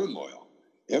turmoil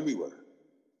everywhere.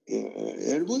 And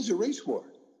it was a race war.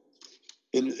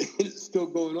 And it's still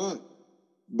going on.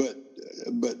 But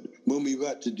when we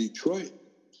got to Detroit,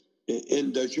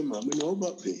 and Does Your Mama Know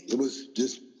About Me? It was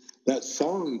just that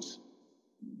song's,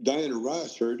 Diana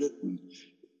Ross heard it, and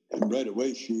right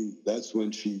away that's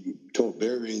when she told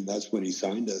Barry, and that's when he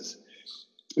signed us.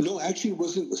 No, actually, it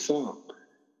wasn't the song.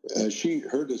 She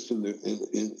heard us in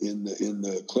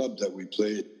the club that we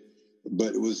played,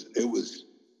 but it was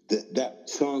that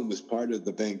song was part of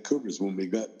the Vancouvers when we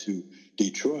got to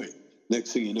Detroit.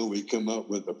 Next thing you know, we come out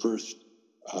with the first,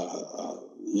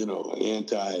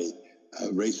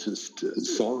 anti-racist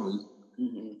song,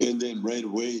 and then right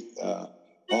away,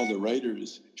 all the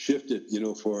writers shifted,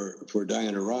 for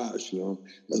Diana Ross,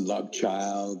 Love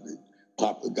Child. And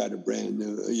Papa got a brand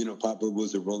new, Papa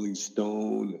was a Rolling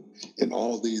Stone, and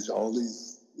all these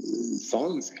songs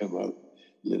come out,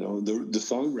 the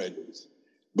songwriters.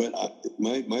 But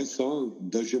my song,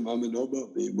 Does Your Mama Know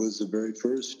About Me, was the very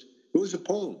first. It was a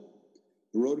poem.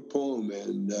 I wrote a poem,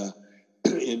 and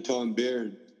Tom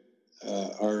Baird,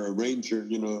 our arranger,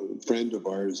 friend of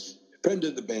ours, friend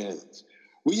of the band's.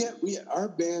 Our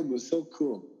band was so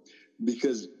cool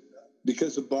because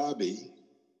of Bobby.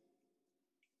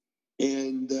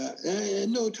 And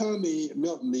no, Tommy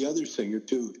Milton, the other singer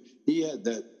too, he had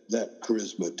that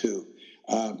charisma too.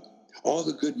 All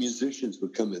the good musicians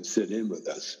would come and sit in with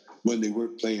us when they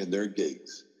weren't playing their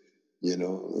gigs.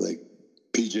 Like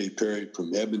PJ Perry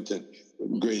from Edmonton,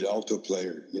 great alto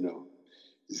player.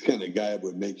 This kind of guy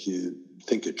would make you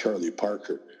think of Charlie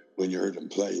Parker when you heard him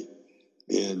play,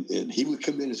 and he would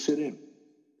come in and sit in,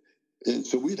 and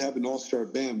so we'd have an all-star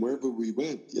band wherever we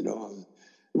went.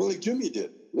 Well, like Jimmy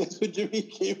did. That's what Jimmy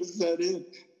came and sat in,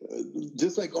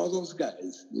 just like all those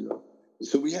guys,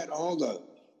 So we had all the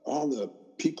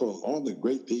people, all the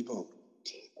great people,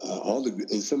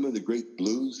 and some of the great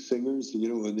blues singers.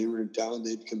 When they were in town,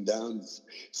 they'd come down and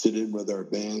sit in with our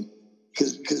band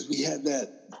because we had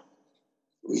that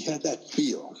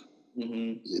feel.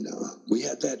 We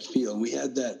had that feel. We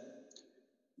had that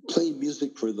play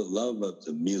music for the love of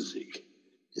the music.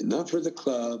 And not for the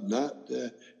club, not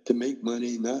to make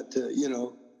money, not to,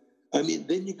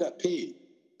 then you got paid.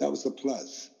 That was a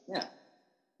plus. Yeah.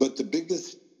 But the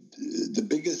biggest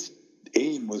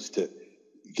aim was to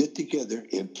get together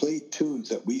and play tunes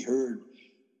that we heard,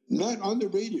 not on the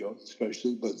radio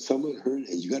especially, but someone heard,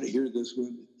 hey, you got to hear this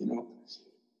one,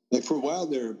 Like for a while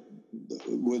there,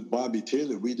 with Bobby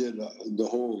Taylor, we did the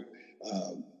whole,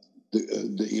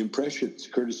 the Impressions,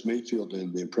 Curtis Mayfield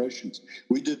and the Impressions.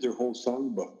 We did their whole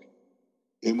songbook.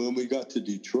 And when we got to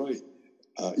Detroit,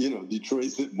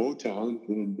 Detroit's at Motown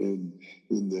and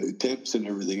the Temps and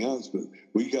everything else, but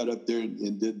we got up there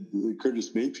and did the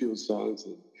Curtis Mayfield songs.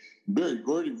 And Barry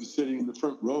Gordy was sitting in the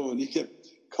front row, and he kept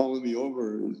calling me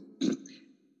over. And,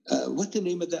 what's the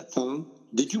name of that song?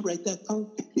 Did you write that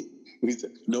song? He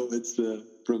said, no, it's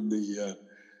from the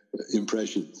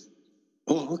Impressions.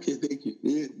 Oh, okay, thank you.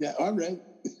 Yeah, all right.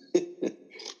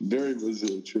 Barry was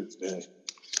a trip man.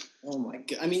 Oh my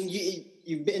God! I mean,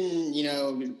 you've been,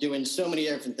 doing so many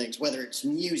different things. Whether it's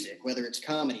music, whether it's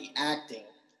comedy, acting.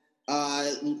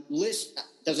 List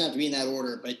doesn't have to be in that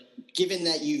order, but given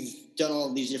that you've done all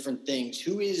of these different things,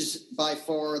 who is by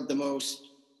far the most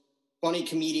funny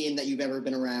comedian that you've ever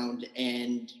been around,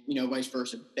 and vice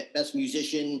versa? Best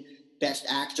musician, best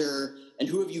actor, and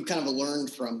who have you kind of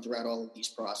learned from throughout all of these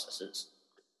processes?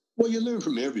 Well, you learn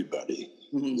from everybody,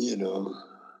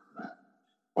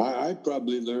 I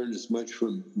probably learned as much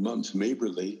from Mums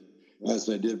Maberly as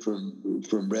I did from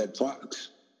Red Fox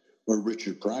or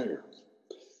Richard Pryor.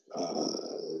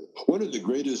 One of the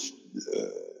greatest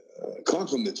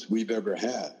compliments we've ever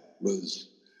had was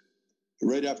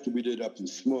right after we did Up in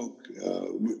Smoke,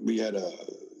 we had a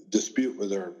dispute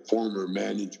with our former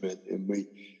management, and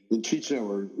Cheech and I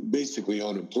were basically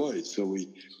unemployed, so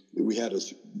we had to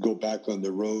go back on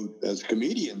the road as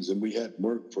comedians, and we hadn't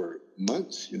worked for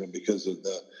months, because of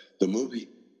the movie.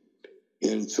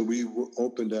 And so we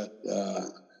opened at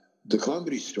the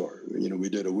Comedy Store. We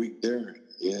did a week there,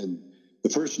 and the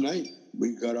first night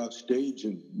we got off stage,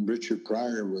 and Richard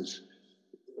Pryor was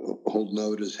holding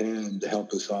out his hand to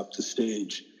help us off the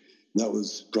stage. That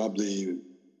was probably, it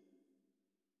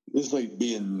was like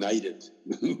being knighted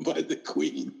by the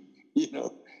Queen,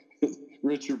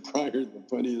 Richard Pryor, the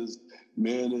funniest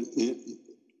man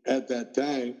at that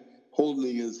time,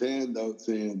 holding his hand out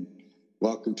saying,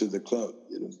 "Welcome to the club."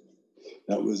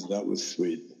 That was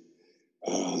sweet.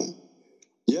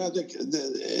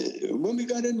 When we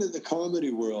got into the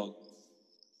comedy world,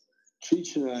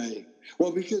 Cheech and I,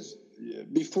 because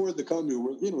before the comedy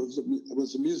world, it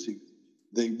was a music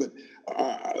thing, but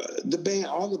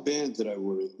all the bands that I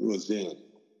was in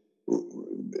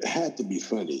had to be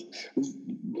funny.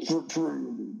 For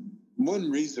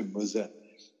one reason was that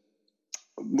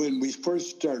when we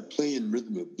first started playing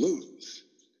rhythm and blues,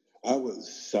 I was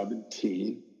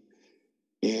 17,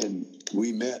 and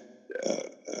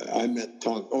I met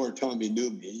Tommy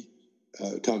knew me,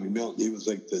 Tommy Milton. He was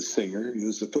like the singer. He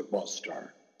was a football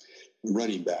star,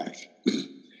 running back.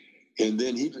 And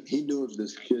then he knew of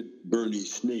this kid, Bernie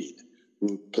Sneed,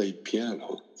 who played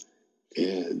piano.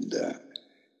 And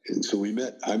so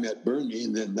I met Bernie,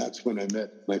 and then that's when I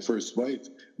met my first wife,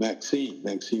 Maxine.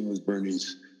 Maxine was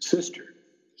Bernie's sister.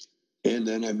 And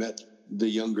then I met the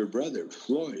younger brother,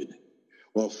 Floyd.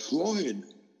 Well, Floyd,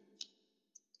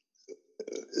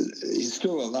 he's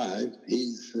still alive.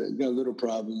 He's got a little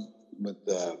problem with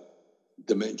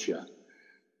dementia.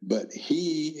 But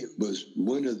he was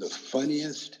one of the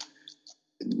funniest,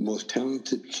 most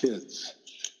talented kids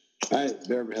I've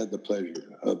ever had the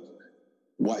pleasure of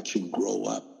watching grow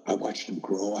up. I watched him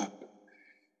grow up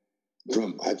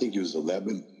from, I think he was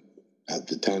 11 at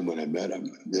the time when I met him.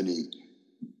 Then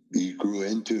he grew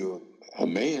into a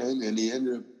man, and he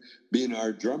ended up being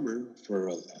our drummer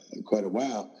for quite a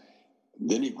while.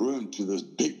 Then he grew into this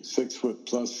big 6 foot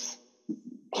plus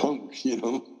hunk,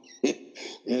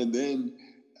 and then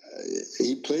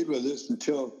he played with us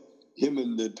until him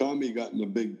and Tommy got in a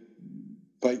big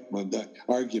fight, one that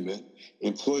argument.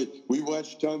 And Floyd, we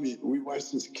watched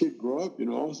this kid grow up,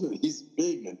 all of a sudden he's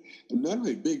big, and not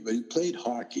only big, but he played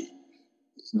hockey.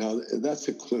 Now, that's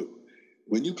a clue.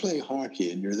 When you play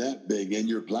hockey and you're that big and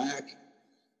you're black,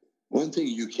 one thing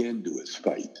you can do is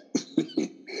fight.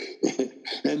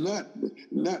 And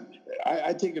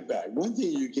I take it back. One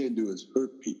thing you can do is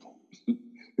hurt people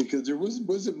because there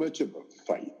wasn't much of a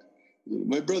fight.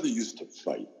 My brother used to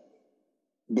fight,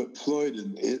 but Floyd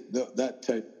and that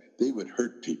type, they would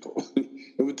hurt people.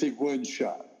 It would take one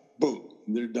shot, boom,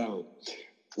 they're down.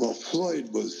 Well,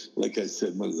 Floyd was, like I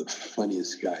said, one of the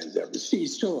funniest guys ever. See,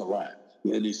 he's still alive,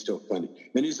 and he's still funny.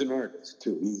 And he's an artist,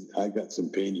 too. I got some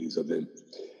paintings of him.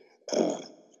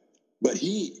 But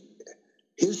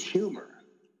his humor,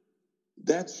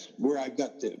 that's where I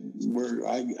got where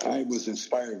I was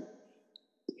inspired.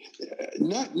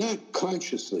 Not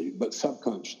consciously, but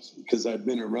subconsciously, because I'd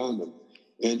been around him.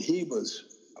 And he'd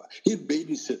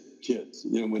babysit kids,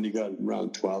 when he got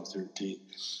around 12, 13.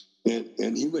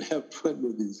 And he would have fun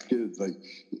with these kids. Like,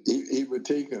 he would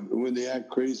take them when they act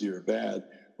crazy or bad,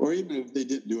 or even if they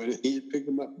didn't do anything, he'd pick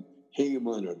them up, hang them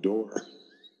on a door.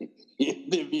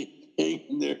 They'd be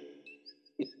hanging there.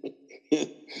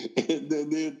 And then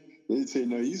they'd say,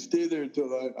 "No, you stay there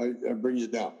until I bring you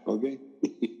down, okay?"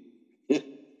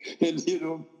 And he'd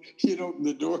open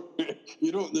the door.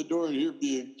 You'd open the door, and here'd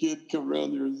be a kid come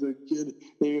around. There was a kid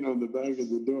hanging on the back of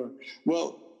the door.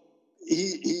 Well,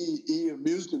 he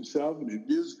amused himself and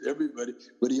amused everybody,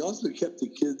 but he also kept the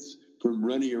kids from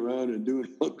running around and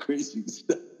doing all crazy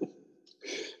stuff.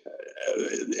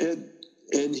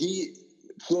 And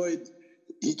Floyd,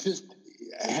 he just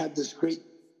had this great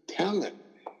talent.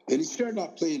 And he started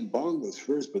off playing bongos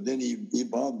first, but then he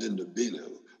evolved into being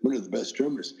one of the best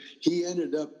drummers. He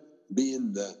ended up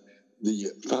being the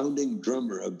founding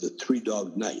drummer of the Three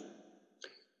Dog Night.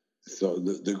 So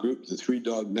the group, the Three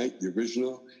Dog Night, the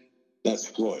original, that's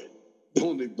Floyd, the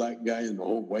only black guy in the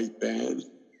whole white band.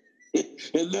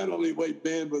 And not only white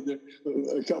band, but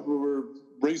a couple were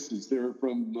racist. They were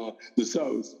from the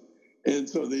South. And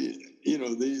so they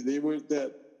weren't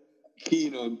that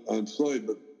keen on Floyd,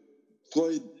 but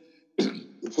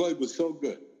Floyd was so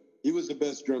good. He was the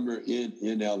best drummer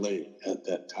in LA at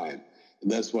that time. And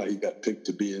that's why he got picked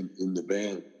to be in the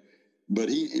band. But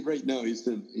he right now he's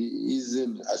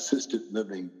in assisted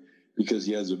living because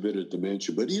he has a bit of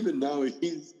dementia. But even now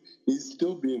he's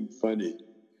still being funny.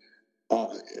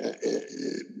 Well,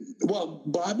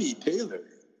 Bobby Taylor,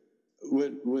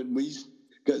 when we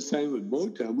got signed with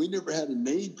Motown, we never had a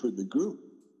name for the group.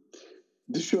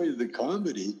 To show you the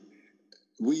comedy,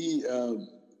 we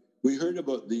heard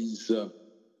about this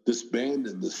band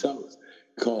in the South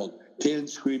called 10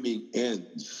 Screaming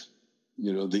Ends.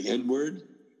 You know, the N word.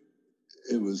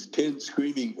 It was 10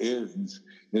 Screaming Ends.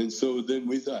 And so then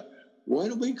we thought, why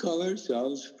don't we call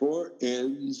ourselves 4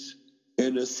 N's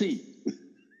and a C?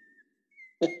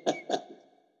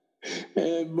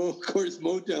 And of course,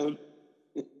 Motown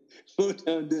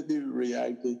didn't even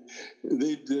react.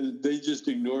 They just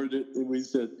ignored it, and we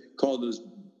called us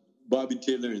Bobby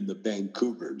Taylor and the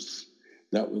Vancouvers.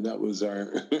 That was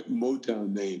our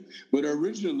Motown name. But our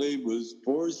original name was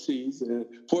 4 N's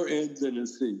and a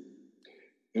C.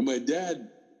 And my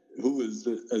dad, who was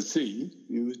a C,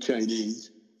 he was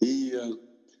Chinese. He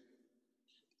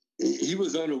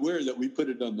was unaware that we put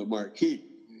it on the marquee.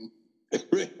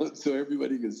 So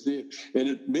everybody could see it. And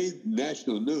it made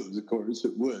national news, of course,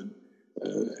 it would.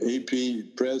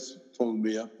 AP Press phoned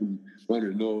me up and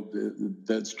wanted to know if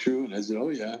that's true. And I said,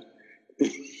 oh, yeah.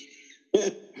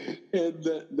 And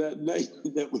that night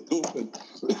that we opened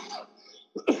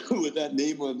with that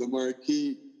name on the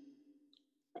marquee,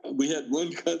 we had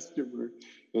one customer,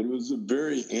 and it was a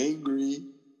very angry,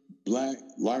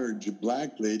 large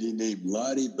black lady named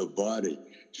Lottie the Body.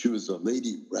 She was a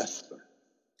lady wrestler.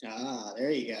 Ah,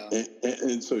 there you go.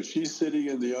 And so she's sitting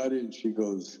in the audience. She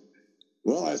goes,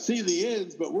 well, I see the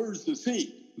ends, but where's the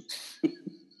C?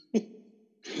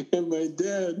 And my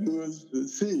dad, who was the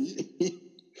C,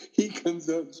 he comes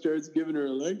up and starts giving her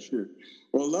a lecture.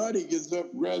 Well, Lottie gets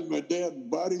up, grabs my dad,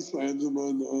 and body slams him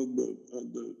on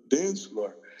the dance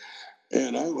floor.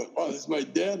 And I went, oh, that's my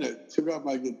dad. I took out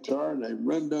my guitar, and I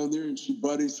run down there, and she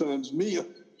body slams me on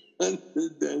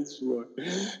the dance floor.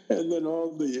 And then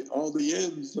all the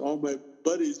ends, all my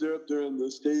buddies are up there on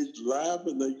the stage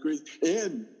laughing like crazy.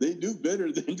 And they do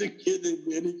better than to get in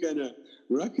any kind of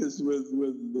ruckus with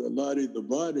Lottie the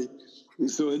Body.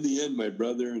 And so in the end, my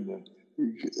brother and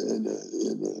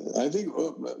I think,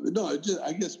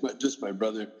 I guess just my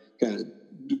brother kind of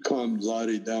calmed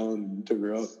Lottie down and took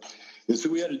her out. And so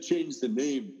we had to change the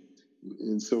name.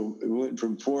 And so it went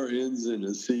from 4 N's and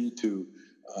a C to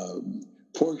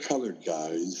 4 colored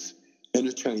guys and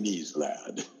a Chinese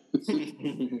lad.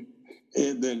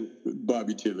 And then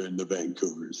Bobby Taylor and the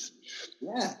Vancouvers.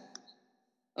 Yeah.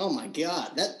 Oh, my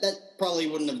God. That probably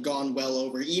wouldn't have gone well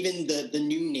over. Even the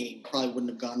new name probably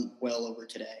wouldn't have gone well over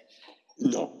today.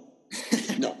 No.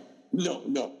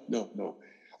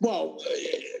 Well,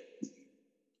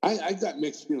 I got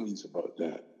mixed feelings about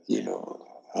that, you know.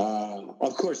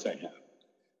 Of course I have.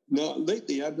 Now,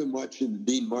 lately I've been watching the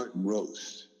Dean Martin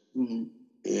roast. Mm-hmm.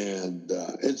 And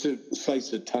it's a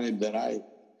slice of time that I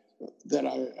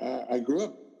grew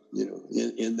up, you know,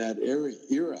 in that era.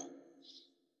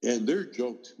 And their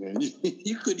jokes, man,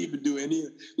 you couldn't even do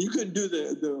you couldn't do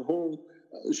the whole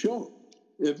show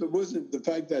if it wasn't the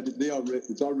fact that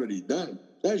it's already done.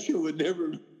 That show would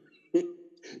never,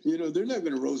 you know, they're not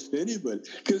going to roast anybody,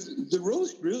 because the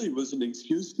roast really was an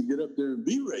excuse to get up there and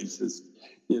be racist,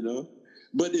 you know,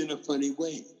 but in a funny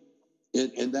way.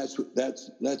 And that's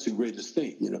the greatest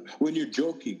thing, you know, when you're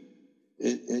joking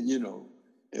and you know,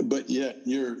 but yet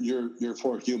you're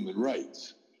for human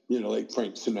rights, you know, like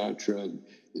Frank Sinatra and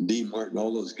Dean Martin,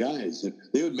 all those guys, and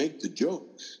they would make the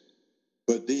jokes,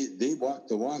 but they walked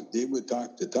the walk, they would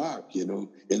talk the talk, you know,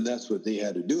 and that's what they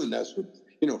had to do, and that's what,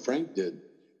 you know, Frank did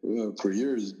for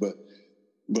years, but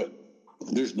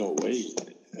there's no way.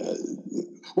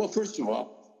 Well, first of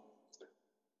all,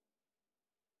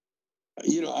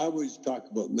 you know, I always talk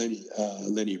about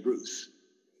Lenny Bruce.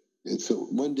 And so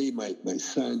one day my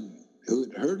son, who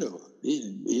had heard of him,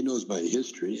 he knows my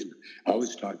history, and I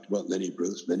always talked about Lenny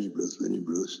Bruce.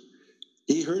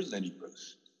 He heard Lenny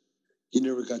Bruce. He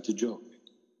never got the joke.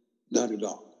 Not at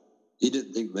all. He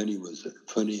didn't think Lenny was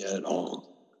funny at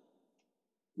all.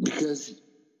 Because,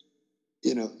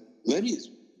 you know, Lenny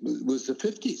was the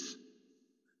 50s.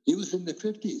 He was in the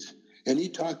 50s. And he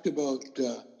talked about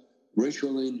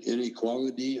racial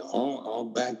inequality all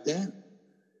back then.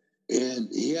 And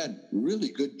he had really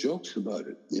good jokes about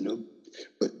it, you know.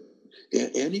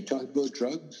 And he talked about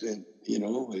drugs, and, you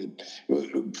know, and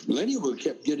Lenny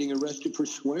kept getting arrested for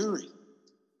swearing.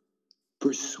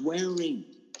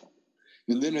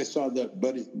 And then I saw that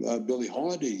Billie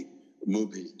Holiday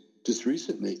movie just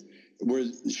recently, where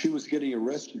she was getting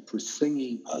arrested for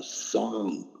singing a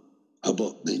song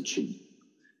about lynching,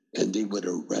 and they would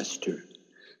arrest her.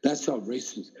 That's how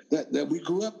racist. That we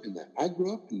grew up in that. I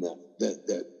grew up in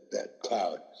that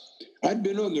cloud. I'd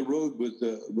been on the road with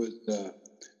the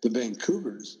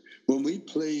Vancouvers when we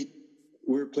played.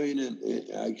 We were playing in,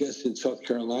 I guess, in South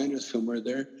Carolina, somewhere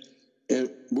there, and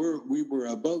we were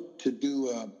about to do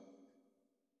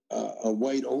a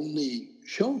white only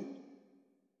show.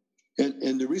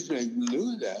 And the reason I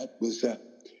knew that was that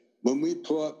when we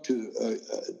pull up to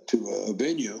a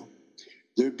venue,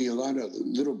 there'd be a lot of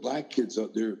little black kids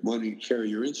out there wanting to carry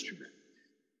your instrument,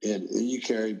 and you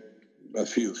carry a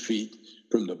few feet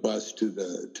from the bus to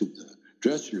the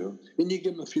dressing room, and you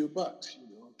give them a few bucks,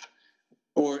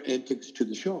 and tickets to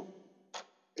the show.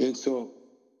 And so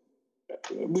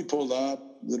we pulled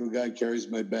up. Little guy carries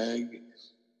my bag,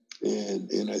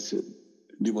 and I said,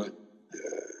 "Do you want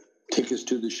tickets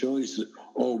to the show?" He said,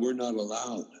 "Oh, we're not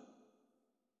allowed."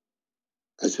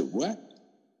 I said, "What?"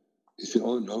 He said,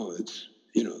 "Oh no, it's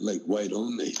like white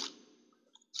only.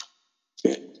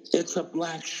 It's a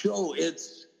black show.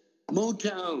 It's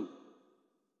Motown."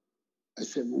 I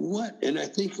said, "What?" And I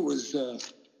think it was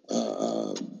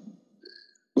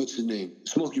what's his name,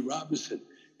 Smokey Robinson,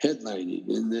 headlining,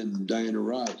 and then Diana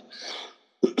Ross.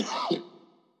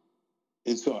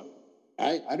 And so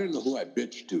I don't know who I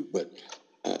bitched to, but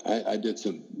I did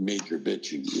some major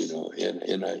bitching,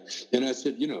 and I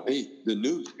said, hey, the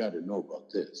news got to know about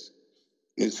this.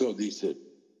 And so they said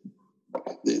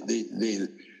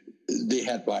they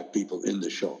had black people in the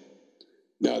show.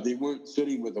 Now they weren't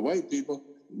sitting with the white people.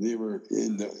 They weren't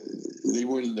in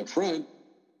the front,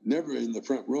 never in the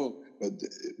front row,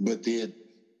 but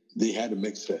they had to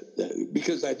mix that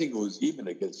because I think it was even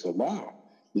against the law,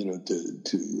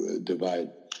 to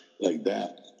divide like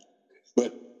that.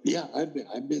 But yeah, I've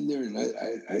been there, and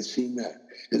I seen that.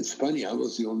 And it's funny, I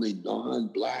was the only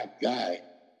non-black guy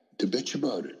to bitch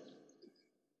about it,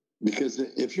 because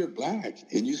if you're black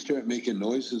and you start making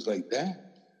noises like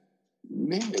that,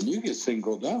 man, you get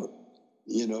singled out,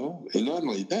 and not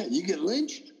only that, you get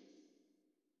lynched.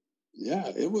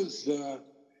 Yeah, it was a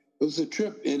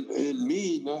trip. And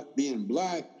me not being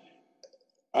black,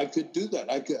 I could do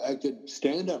that. I could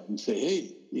stand up and say,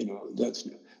 hey, that's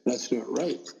not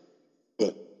right.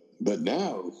 But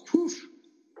now, whew,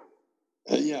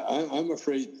 yeah, I'm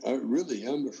afraid.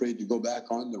 I'm afraid to go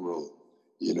back on the road,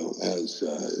 as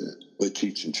with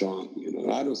Cheech and Chong.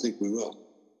 I don't think we will.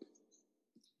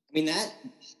 I mean, that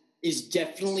is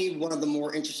definitely one of the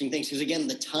more interesting things, because again,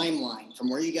 the timeline from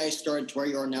where you guys started to where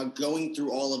you are now, going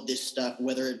through all of this stuff,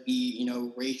 whether it be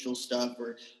racial stuff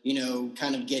or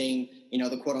kind of getting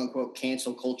the quote unquote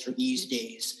cancel culture these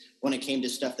days, when it came to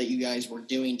stuff that you guys were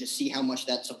doing, to see how much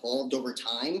that's evolved over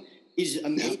time is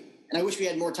amazing. Yeah. And I wish we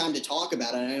had more time to talk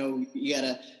about it. I know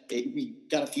we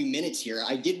got a few minutes here.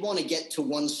 I did want to get to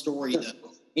one story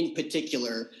though, in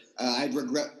particular. I'd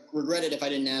regret it if I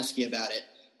didn't ask you about it.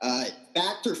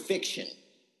 Fact or fiction?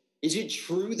 Is it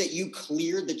true that you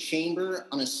cleared the chamber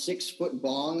on a 6-foot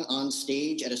bong on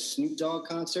stage at a Snoop Dogg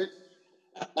concert?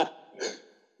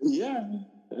 Yeah,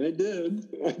 I did.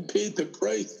 I paid the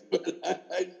price, but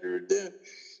I sure did.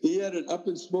 He had an Up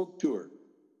in Smoke tour.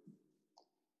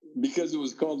 Because it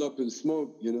was called Up in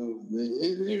Smoke,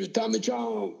 here's Tommy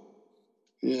Chong.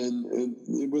 And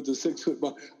with the 6-foot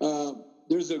bong.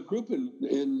 There's a group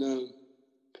in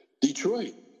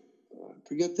Detroit.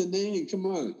 Forget the name. Come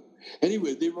on.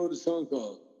 Anyway, they wrote a song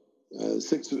called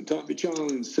Tommy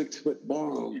Chong, 6-foot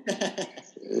bong.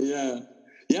 Yeah,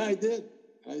 I did.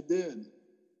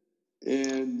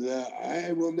 And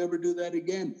I will never do that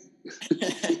again.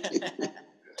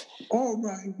 Oh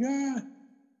my God.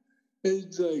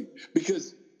 It's like,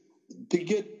 because to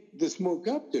get the smoke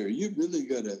up there, you really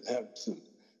got to have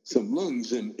some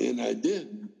lungs, and I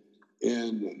did.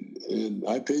 And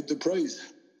I paid the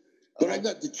price. But I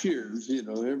got the cheers,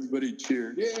 everybody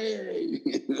cheered, yay!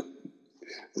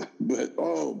 But,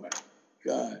 oh my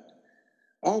God,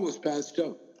 I almost passed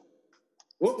out.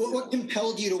 What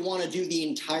compelled you to want to do the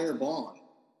entire bong?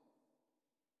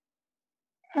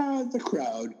 The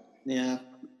crowd. Yeah.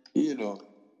 I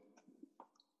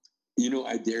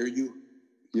dare you.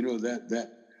 That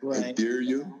right. I dare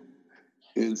you.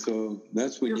 And so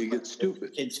that's when you get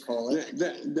stupid. Kids call it.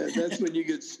 That's when you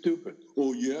get stupid.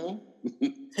 Oh, yeah?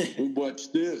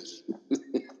 Watch this.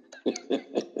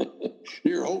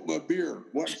 Here, hold my beer.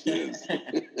 Watch this.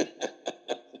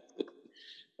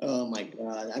 Oh, my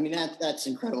God. I mean, that's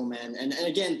incredible, man. And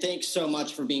again, thanks so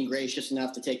much for being gracious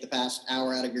enough to take the past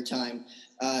hour out of your time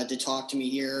to talk to me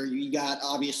here. You got,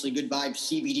 obviously, Good Vibes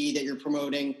CBD that you're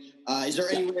promoting. Is there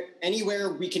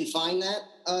anywhere we can find that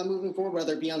moving forward,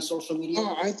 whether it be on social media?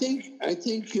 Oh, I think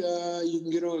you can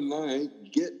get online.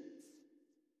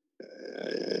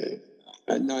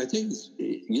 No, I think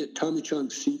get Tommy Chong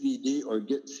CBD or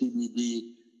get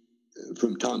CBD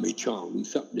from Tommy Chong,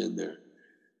 something in there.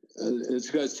 It's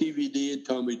got CBD and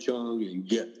Tommy Chong and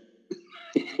get.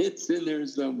 It's in there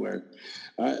somewhere.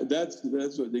 That's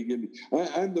what they give me.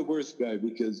 I'm the worst guy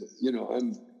because,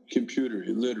 I'm computer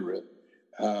illiterate,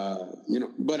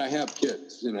 but I have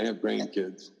kids and I have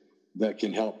grandkids that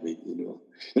can help me,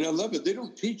 And I love it. They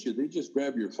don't teach you. They just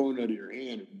grab your phone out of your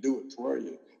hand and do it for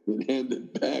you and hand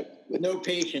it back. No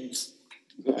patience.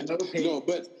 No,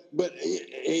 but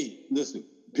hey, listen,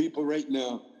 people right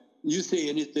now, you say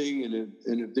anything, and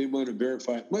if they want to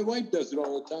verify it, my wife does it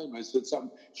all the time. I said something,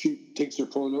 she takes her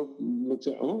phone up and looks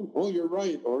at, oh, you're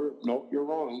right, or no, you're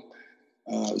wrong.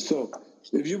 So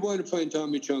if you want to find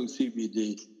Tommy Chong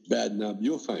CBD, bad enough,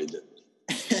 you'll find it.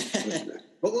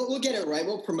 But we'll get it right.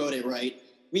 We'll promote it right.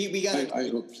 We got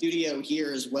a studio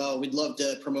here as well. We'd love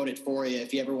to promote it for you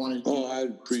if you ever wanted to. Oh, I'd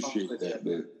appreciate that,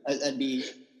 man. That'd be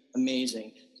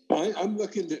amazing. I'm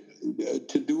looking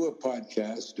to do a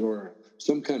podcast or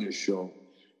some kind of show,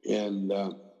 and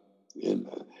I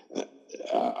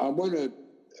want to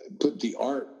put the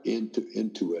art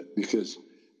into it because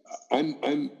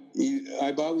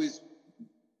I've always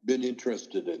been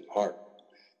interested in art,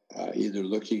 either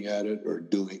looking at it or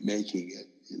making it.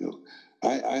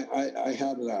 I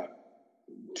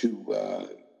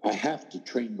have to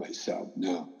train myself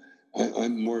now.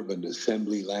 I'm more of an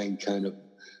assembly line kind of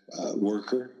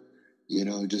worker,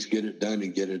 just get it done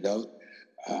and get it out.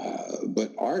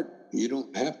 But art, you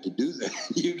don't have to do that.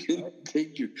 You can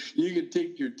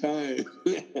take your time.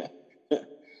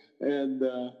 And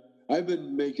I've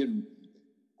been making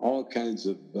all kinds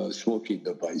of smoking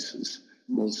devices,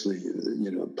 mostly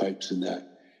pipes and that.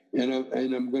 And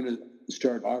I'm going to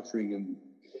start offering them.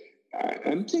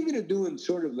 I'm thinking of doing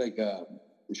sort of like a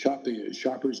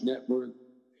shoppers network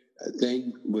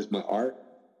thing with my art.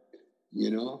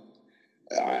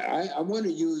 I want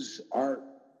to use art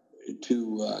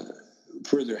to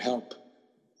further help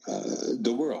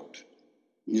the world,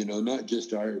 not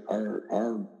just our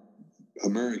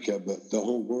America, but the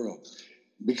whole world,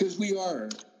 because we are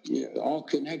all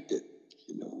connected,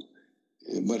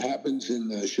 and what happens in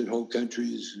the shithole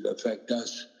countries affect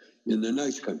us in the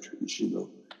nice countries,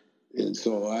 and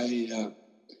so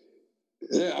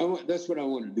that's what I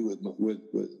want to do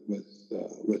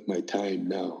with my time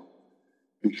now.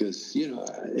 Because,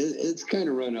 it's kind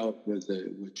of run out with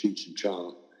Cheech and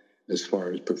Chong as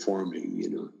far as performing,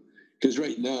 Because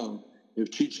right now,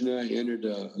 if Cheech and I entered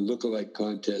a lookalike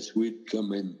contest, we'd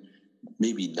come in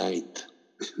maybe ninth.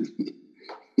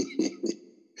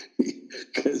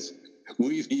 Because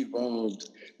we've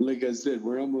evolved. Like I said,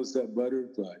 we're almost that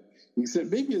butterfly. Except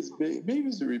maybe it's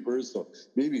a reversal.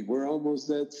 Maybe we're almost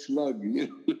that slug,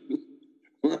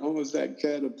 We're almost that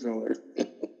caterpillar.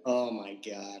 Oh, my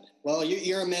God. Well,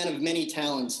 you're a man of many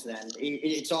talents then.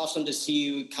 It's awesome to see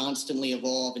you constantly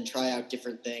evolve and try out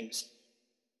different things.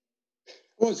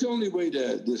 Well, it's the only way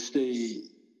to stay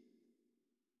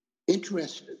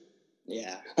interested.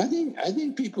 Yeah. I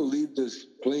think people leave this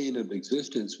plane of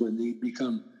existence when they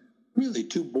become really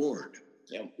too bored.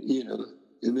 Yep.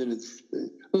 And then it's,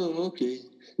 okay.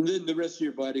 And then the rest of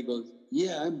your body goes,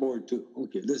 yeah, I'm bored too.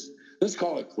 Okay, let's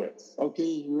call it quits. Okay,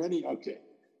 you ready? Okay.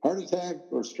 Heart attack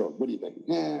or stroke? What do you think?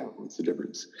 What's the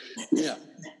difference? Yeah.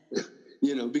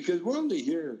 Because we're only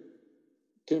here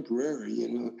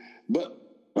temporary, but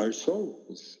our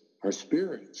souls, our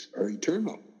spirits are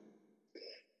eternal.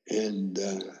 And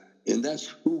that's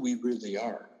who we really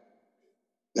are.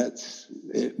 That's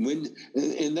it.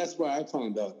 And that's why I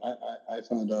found out. I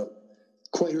found out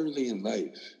quite early in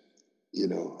life,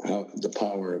 how the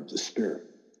power of the spirit,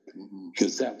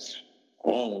 because that's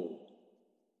all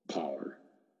power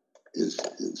is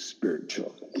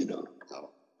spiritual,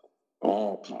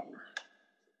 all power,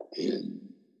 and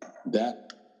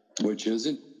that which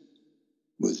isn't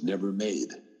was never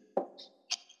made.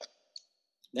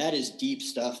 That is deep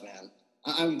stuff, man.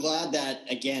 I'm glad that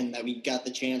we got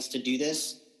the chance to do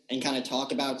this and kind of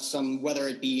talk about whether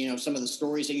it be, some of the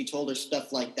stories that you told or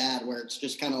stuff like that, where it's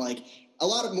just kind of like a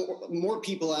lot of more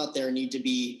people out there need to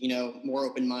be, more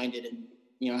open-minded and,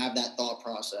 have that thought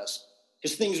process.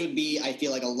 Because things would be, I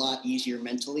feel like, a lot easier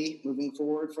mentally moving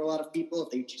forward for a lot of people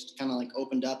if they just kind of like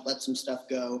opened up, let some stuff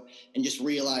go, and just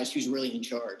realized who's really in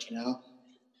charge,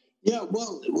 Yeah,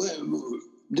 well,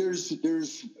 there's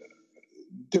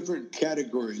different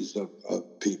categories of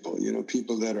people,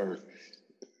 people that are,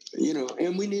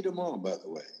 and we need them all, by the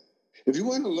way. If you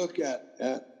want to look at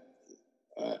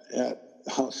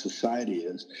how society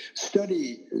is,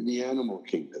 study the animal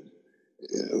kingdom,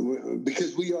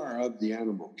 because we are of the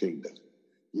animal kingdom,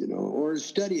 or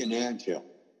study an anthill,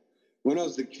 When I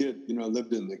was a kid, I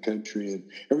lived in the country, and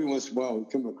every once in a while we'd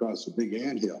come across a big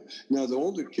anthill. Now, the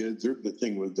older kids, their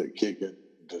thing was to kick it,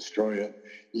 destroy it,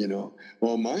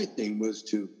 Well, my thing was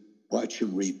to watch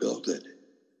them rebuild it.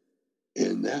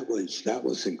 And that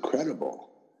was incredible.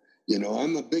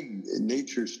 I'm a big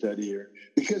nature studier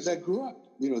because I grew up,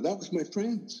 that was my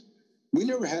friends. We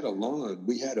never had a lawn.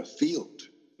 We had a field.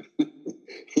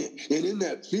 And in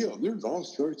that field, there's all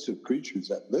sorts of creatures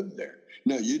that lived there.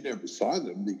 Now, you never saw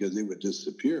them because they would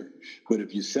disappear. But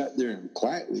if you sat there and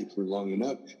quietly for long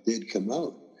enough, they'd come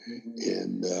out.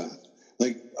 And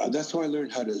that's how I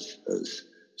learned how to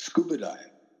scuba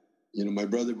dive. My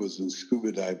brother was a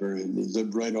scuba diver, and he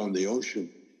lived right on the ocean.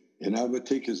 And I would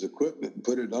take his equipment and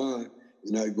put it on,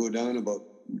 and I'd go down about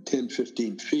 10,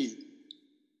 15 feet,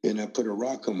 and I'd put a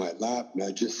rock on my lap, and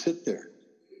I'd just sit there.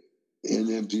 And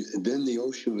then the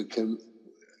ocean would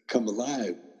come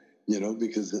alive,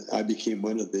 because I became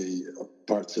one of the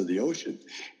parts of the ocean.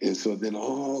 And so then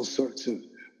all sorts of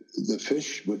the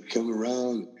fish would come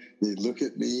around. They'd look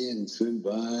at me and swim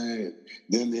by, and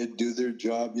then they'd do their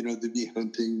job. They'd be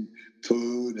hunting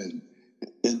food, and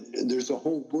there's a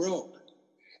whole world.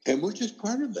 And we're just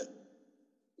part of it.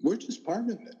 We're just part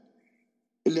of it.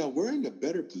 And now we're in a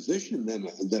better position than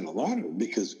a lot of them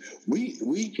because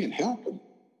we can help them.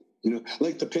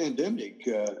 Like the pandemic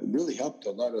really helped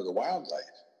a lot of the wildlife.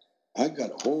 I got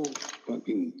a whole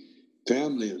fucking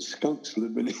family of skunks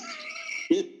living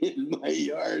in my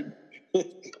yard.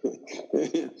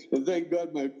 And thank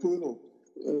God my poodle,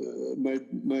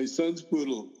 my son's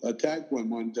poodle attacked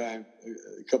one time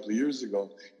a couple of years ago,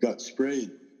 got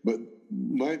sprayed. But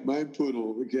my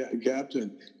poodle,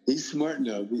 Captain, he's smart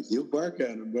enough. He'll bark at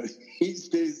him, but he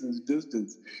stays his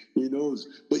distance. He knows.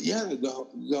 But yeah,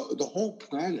 the whole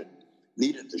planet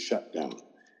needed to shut down,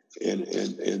 and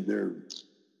they're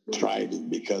thriving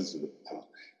because of it now.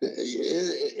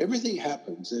 Everything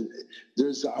happens, and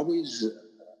there's always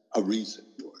a reason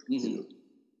for it.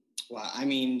 Well, I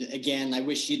mean, again, I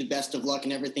wish you the best of luck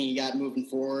in everything you got moving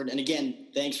forward. And again,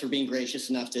 thanks for being gracious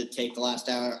enough to take the last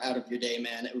hour out of your day,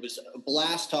 man. It was a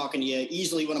blast talking to you.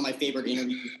 Easily one of my favorite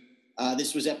interviews.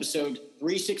 This was episode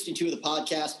 362 of the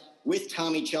podcast with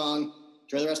Tommy Chong.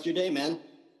 Enjoy the rest of your day, man.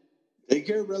 Take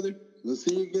care, brother. We'll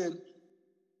see you again.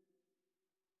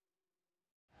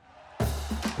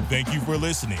 Thank you for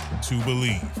listening to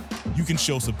Believe. You can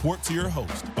show support to your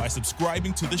host by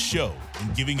subscribing to the show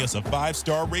and giving us a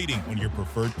 5-star rating on your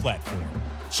preferred platform.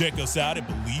 Check us out at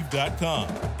Believe.com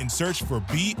and search for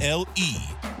BLEAV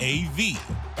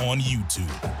on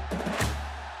YouTube.